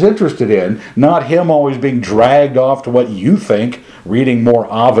what he's interested in, not him always being dragged off to what you think reading more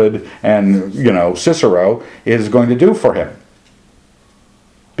Ovid and, Cicero is going to do for him.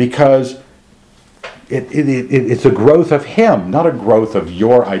 Because it's a growth of him, not a growth of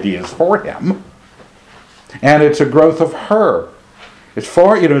your ideas for him. And it's a growth of her. It's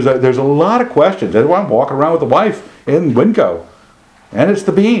far, there's a lot of questions. I'm walking around with the wife in Winco, and it's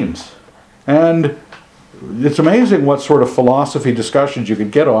the beans. And it's amazing what sort of philosophy discussions you can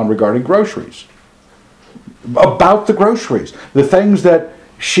get on regarding groceries. About the groceries. The things that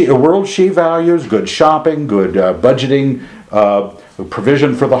a world she values, good shopping, good budgeting,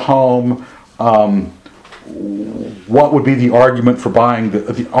 provision for the home, what would be the argument for buying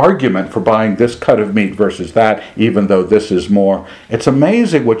the argument for buying this cut of meat versus that, even though this is more. It's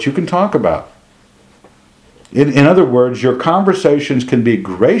amazing what you can talk about. In other words, your conversations can be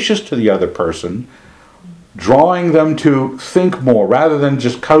gracious to the other person, drawing them to think more rather than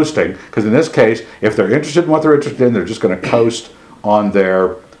just coasting. Because in this case, if they're interested in what they're interested in, they're just going to coast on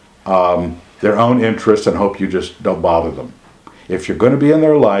their own interests and hope you just don't bother them. If you're going to be in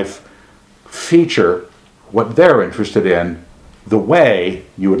their life, feature what they're interested in the way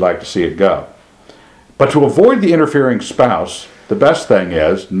you would like to see it go. But to avoid the interfering spouse, the best thing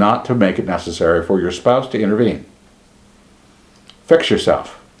is not to make it necessary for your spouse to intervene. Fix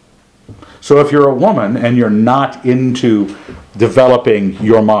yourself. So if you're a woman and you're not into developing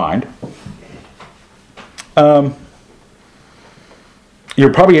your mind,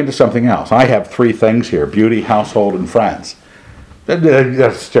 you're probably into something else. I have 3 things here: beauty, household, and friends.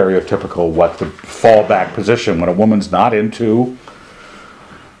 That's stereotypical what the fallback position when a woman's not into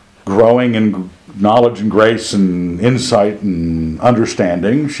growing in knowledge and grace and insight and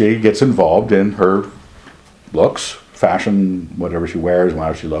understanding. She gets involved in her looks, fashion, whatever she wears,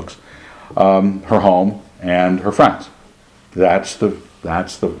 how she looks, her home, and her friends. That's the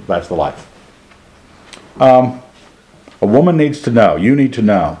life. A woman needs to know, you need to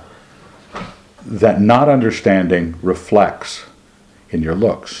know, that not understanding reflects in your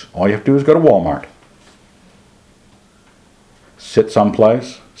looks. All you have to do is go to Walmart. Sit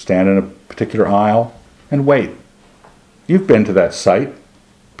someplace, stand in a particular aisle, and wait. You've been to that site,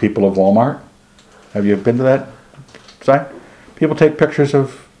 people of Walmart. Have you been to that site? People take pictures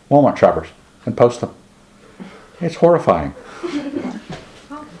of Walmart shoppers and post them. It's horrifying.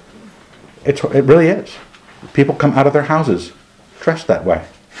 It really is. People come out of their houses dressed that way.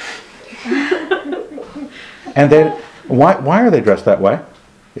 And then, why are they dressed that way?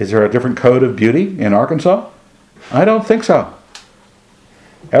 Is there a different code of beauty in Arkansas? I don't think so.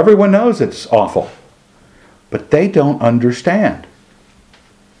 Everyone knows it's awful. But they don't understand.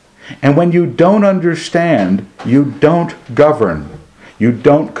 And when you don't understand, you don't govern. You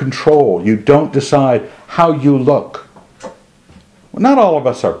don't control. You don't decide how you look. Well, not all of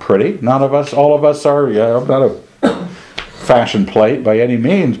us are pretty. All of us are, I'm not a fashion plate by any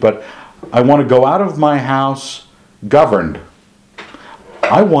means, but I want to go out of my house governed.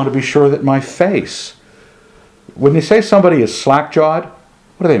 I want to be sure that my face, when they say somebody is slack-jawed,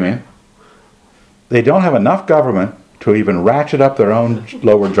 what do they mean? They don't have enough government to even ratchet up their own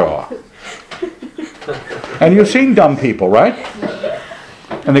lower jaw. And you've seen dumb people, right?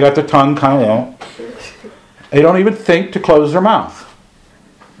 And they got their tongue kind of low. They don't even think to close their mouth.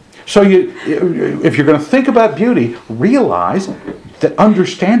 So if you're going to think about beauty, realize that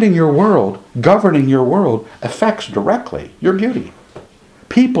understanding your world, governing your world, affects directly your beauty.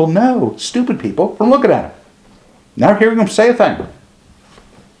 People know, stupid people, from looking at it. Not hearing them say a thing.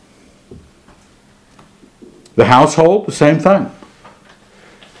 The household, the same thing.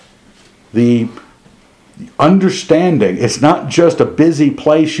 The understanding, it's not just a busy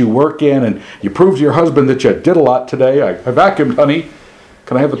place you work in and you prove to your husband that you did a lot today. I vacuumed, honey.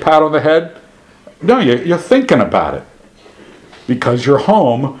 Can I have the pat on the head? No, you're thinking about it. Because you're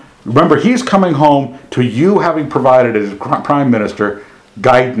home. Remember, he's coming home to you having provided as prime minister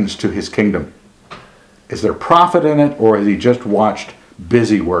guidance to his kingdom. Is there profit in it, or has he just watched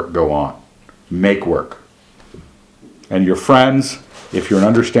busy work go on? Make work. And your friends, if you're an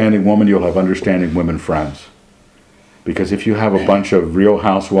understanding woman, you'll have understanding women friends. Because if you have a bunch of Real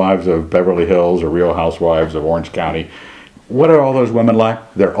Housewives of Beverly Hills or Real Housewives of Orange County, what are all those women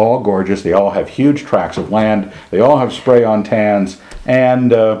like? They're all gorgeous. They all have huge tracts of land. They all have spray-on tans.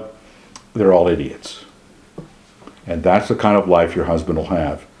 And they're all idiots. And that's the kind of life your husband will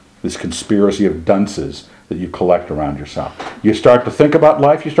have. This conspiracy of dunces that you collect around yourself. You start to think about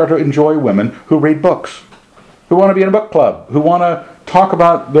life. You start to enjoy women who read books, who want to be in a book club, who want to talk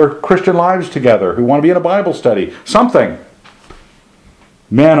about their Christian lives together, who want to be in a Bible study, something.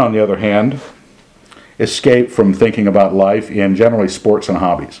 Men, on the other hand, escape from thinking about life in generally sports and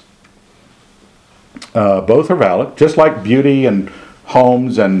hobbies. Both are valid, just like beauty and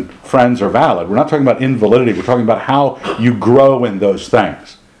homes and friends are valid. We're not talking about invalidity, we're talking about how you grow in those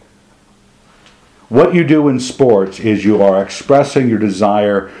things. What you do in sports is you are expressing your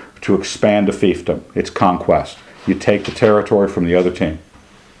desire to expand a fiefdom. It's conquest. You take the territory from the other team.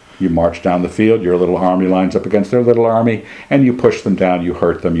 You march down the field, your little army lines up against their little army, and you push them down, you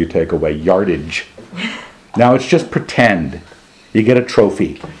hurt them, you take away yardage. Now it's just pretend. You get a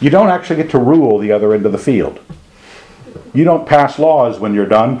trophy. You don't actually get to rule the other end of the field. You don't pass laws when you're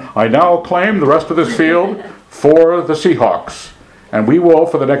done. I now claim the rest of this field for the Seahawks. and we will,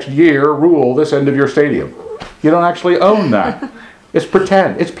 for the next year, rule this end of your stadium. You don't actually own that. It's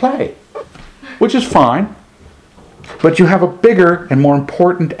pretend. It's play, which is fine. But you have a bigger and more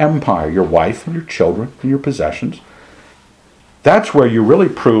important empire, your wife and your children and your possessions. That's where you really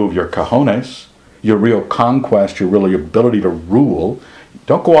prove your cojones, your real conquest, your real ability to rule.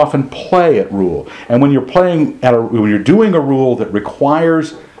 Don't go off and play at rule. And when you're playing when you're doing a rule that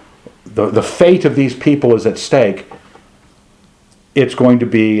requires the fate of these people is at stake, it's going to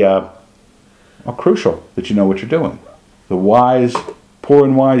be crucial that you know what you're doing. The wise, poor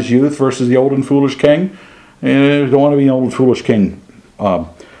and wise youth versus the old and foolish king. You don't want to be an old and foolish king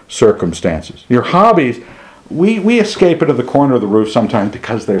circumstances. Your hobbies, we escape into the corner of the roof sometimes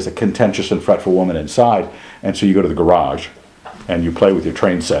because there's a contentious and fretful woman inside, and so you go to the garage and you play with your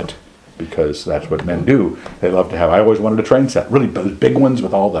train set because that's what men do. They love to have. I always wanted a train set, really big ones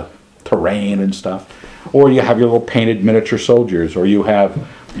with all the terrain and stuff. Or you have your little painted miniature soldiers, or you have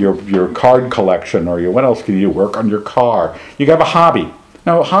your card collection, or what else can you do? Work on your car. You have a hobby.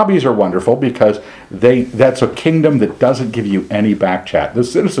 Now, hobbies are wonderful because that's a kingdom that doesn't give you any back chat. The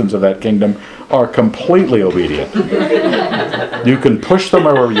citizens of that kingdom are completely obedient. You can push them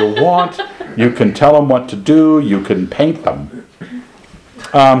wherever you want. You can tell them what to do. You can paint them.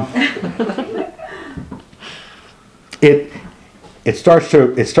 It starts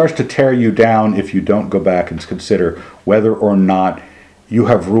to tear you down if you don't go back and consider whether or not you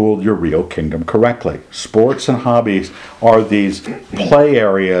have ruled your real kingdom correctly. Sports and hobbies are these play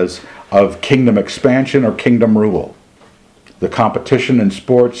areas of kingdom expansion or kingdom rule. The competition in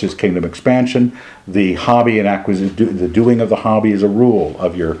sports is kingdom expansion. The hobby and acquisition, the doing of the hobby is a rule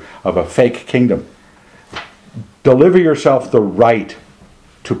of a fake kingdom. Deliver yourself the right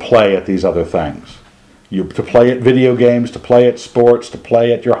to play at these other things. To play at video games, to play at sports, to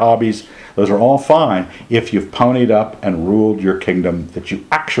play at your hobbies. Those are all fine if you've ponied up and ruled your kingdom that you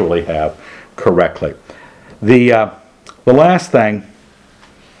actually have correctly. The last thing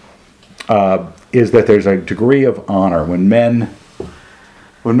is that there's a degree of honor. When men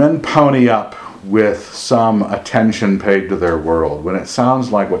pony up with some attention paid to their world, when it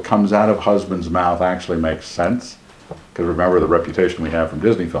sounds like what comes out of husband's mouth actually makes sense, because remember the reputation we have from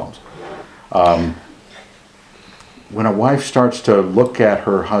Disney films. When a wife starts to look at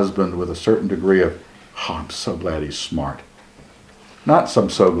her husband with a certain degree of, oh, I'm so glad he's smart. Not I'm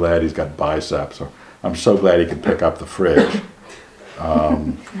so glad he's got biceps, or I'm so glad he can pick up the fridge. But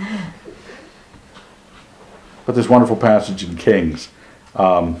this wonderful passage in Kings.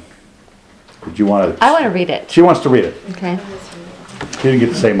 Did you want to? I want to read it. She wants to read it. Okay. She didn't get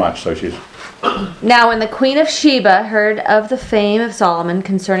to say much, so she's... Now when the queen of Sheba heard of the fame of Solomon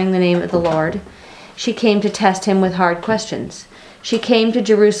concerning the name of the Lord, she came to test him with hard questions. She came to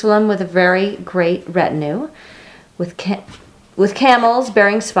Jerusalem with a very great retinue, with camels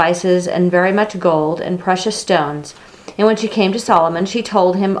bearing spices and very much gold and precious stones. And when she came to Solomon, she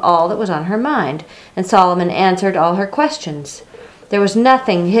told him all that was on her mind, and Solomon answered all her questions. There was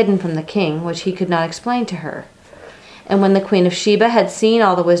nothing hidden from the king which he could not explain to her. And when the queen of Sheba had seen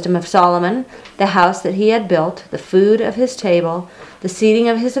all the wisdom of Solomon, the house that he had built, the food of his table, the seating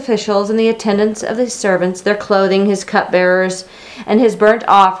of his officials, and the attendance of his servants, their clothing, his cupbearers, and his burnt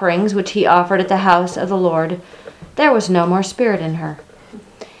offerings which he offered at the house of the Lord, there was no more spirit in her.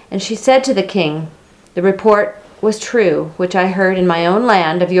 And she said to the king, the report was true, which I heard in my own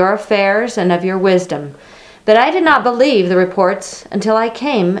land of your affairs and of your wisdom. But I did not believe the reports until I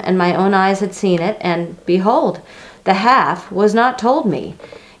came, and my own eyes had seen it, and behold, the half was not told me.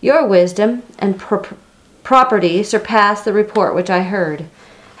 Your wisdom and property surpass the report which I heard.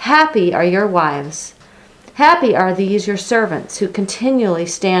 Happy are your wives. Happy are these your servants who continually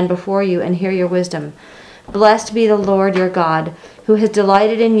stand before you and hear your wisdom. Blessed be the Lord your God, who has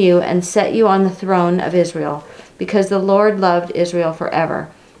delighted in you and set you on the throne of Israel, because the Lord loved Israel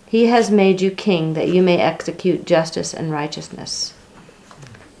forever. He has made you king that you may execute justice and righteousness.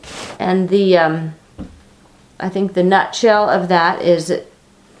 And I think the nutshell of that is that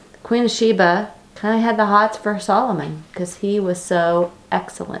Queen of Sheba kind of had the hots for Solomon because he was so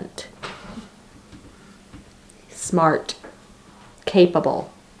excellent, smart,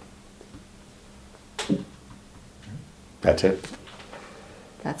 capable. That's it?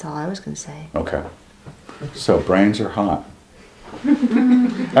 That's all I was going to say. Okay. So brains are hot.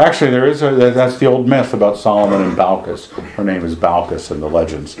 Actually, that's the old myth about Solomon and Balkis. Her name is Balkis in the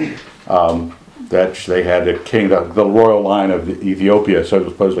legends. That they had a king, the royal line of Ethiopia, so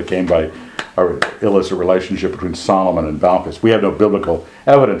supposedly came by an illicit relationship between Solomon and Balkis. We have no biblical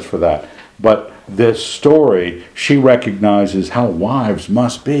evidence for that. But this story, she recognizes how wives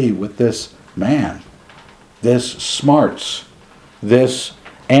must be with this man. This smarts, this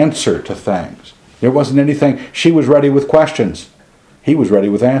answer to things. There wasn't anything. She was ready with questions. He was ready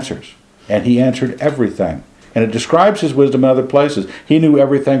with answers. And he answered everything. And it describes his wisdom in other places. He knew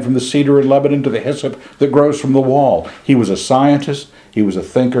everything from the cedar in Lebanon to the hyssop that grows from the wall. He was a scientist. He was a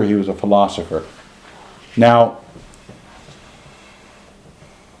thinker. He was a philosopher. Now,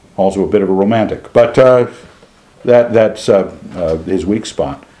 also a bit of a romantic. But that's his weak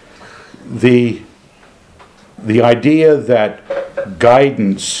spot. The idea that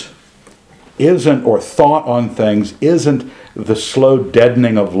guidance isn't, or thought on things, isn't the slow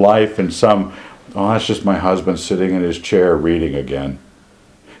deadening of life in some, oh, that's just my husband sitting in his chair reading again.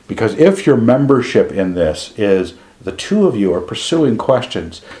 Because if your membership in this is the two of you are pursuing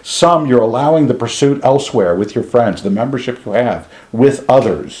questions, some you're allowing the pursuit elsewhere with your friends, the membership you have with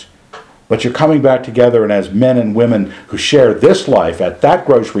others, but you're coming back together and as men and women who share this life at that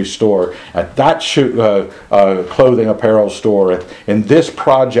grocery store, at that clothing apparel store, in this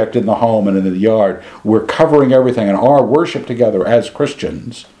project in the home and in the yard, we're covering everything in our worship together as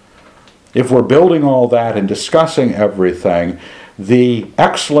Christians. If we're building all that and discussing everything, the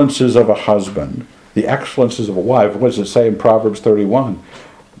excellences of a husband, the excellences of a wife, what does it say in Proverbs 31?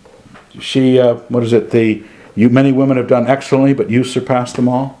 Many women have done excellently, but you surpass them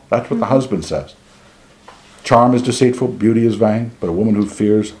all. That's what the husband says. Charm is deceitful, beauty is vain, but a woman who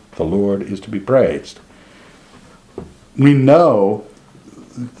fears the Lord is to be praised. We know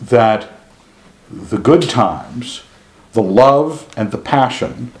that the good times, the love and the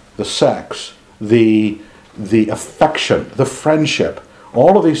passion, the sex, the affection, the friendship,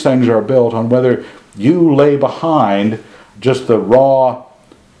 all of these things are built on whether you lay behind just the raw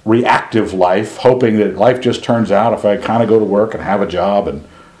reactive life, hoping that life just turns out if I kind of go to work and have a job and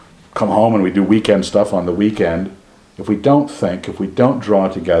come home and we do weekend stuff on the weekend. If we don't think, if we don't draw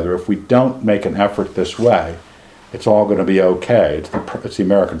together, if we don't make an effort this way, it's all going to be okay. It's the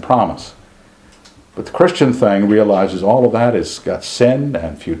American promise. But the Christian thing realizes all of that has got sin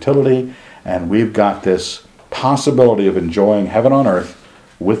and futility, and we've got this possibility of enjoying heaven on earth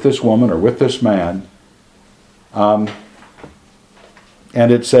with this woman or with this man. And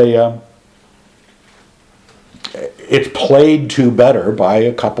it's played to better by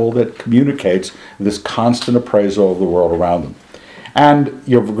a couple that communicates this constant appraisal of the world around them. And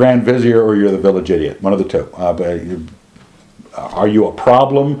you're the Grand Vizier or you're the village idiot, one of the two. Are you a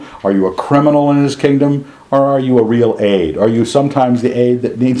problem? Are you a criminal in his kingdom? Or are you a real aide? Are you sometimes the aide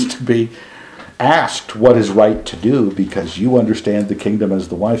that needs to be asked what is right to do because you understand the kingdom as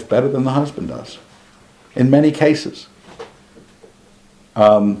the wife better than the husband does? In many cases.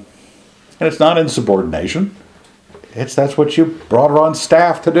 And it's not insubordination. That's what you brought her on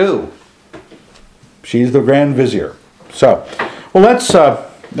staff to do. She's the Grand Vizier. So, well, that's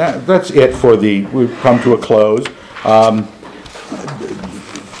it for we've come to a close.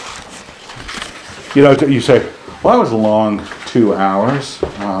 You say, well, that was a long 2 hours.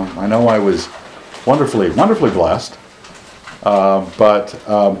 I know I was wonderfully blessed. But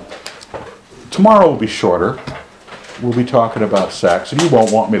tomorrow will be shorter. We'll be talking about sex, and you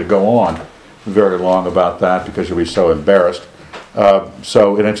won't want me to go on very long about that because you'll be so embarrassed. And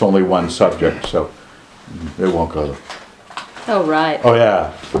it's only one subject, so it won't go there. Oh, right. Oh,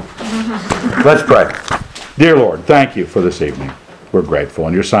 yeah. Let's pray. Dear Lord, thank you for this evening. We're grateful.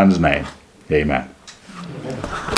 In your Son's name, amen.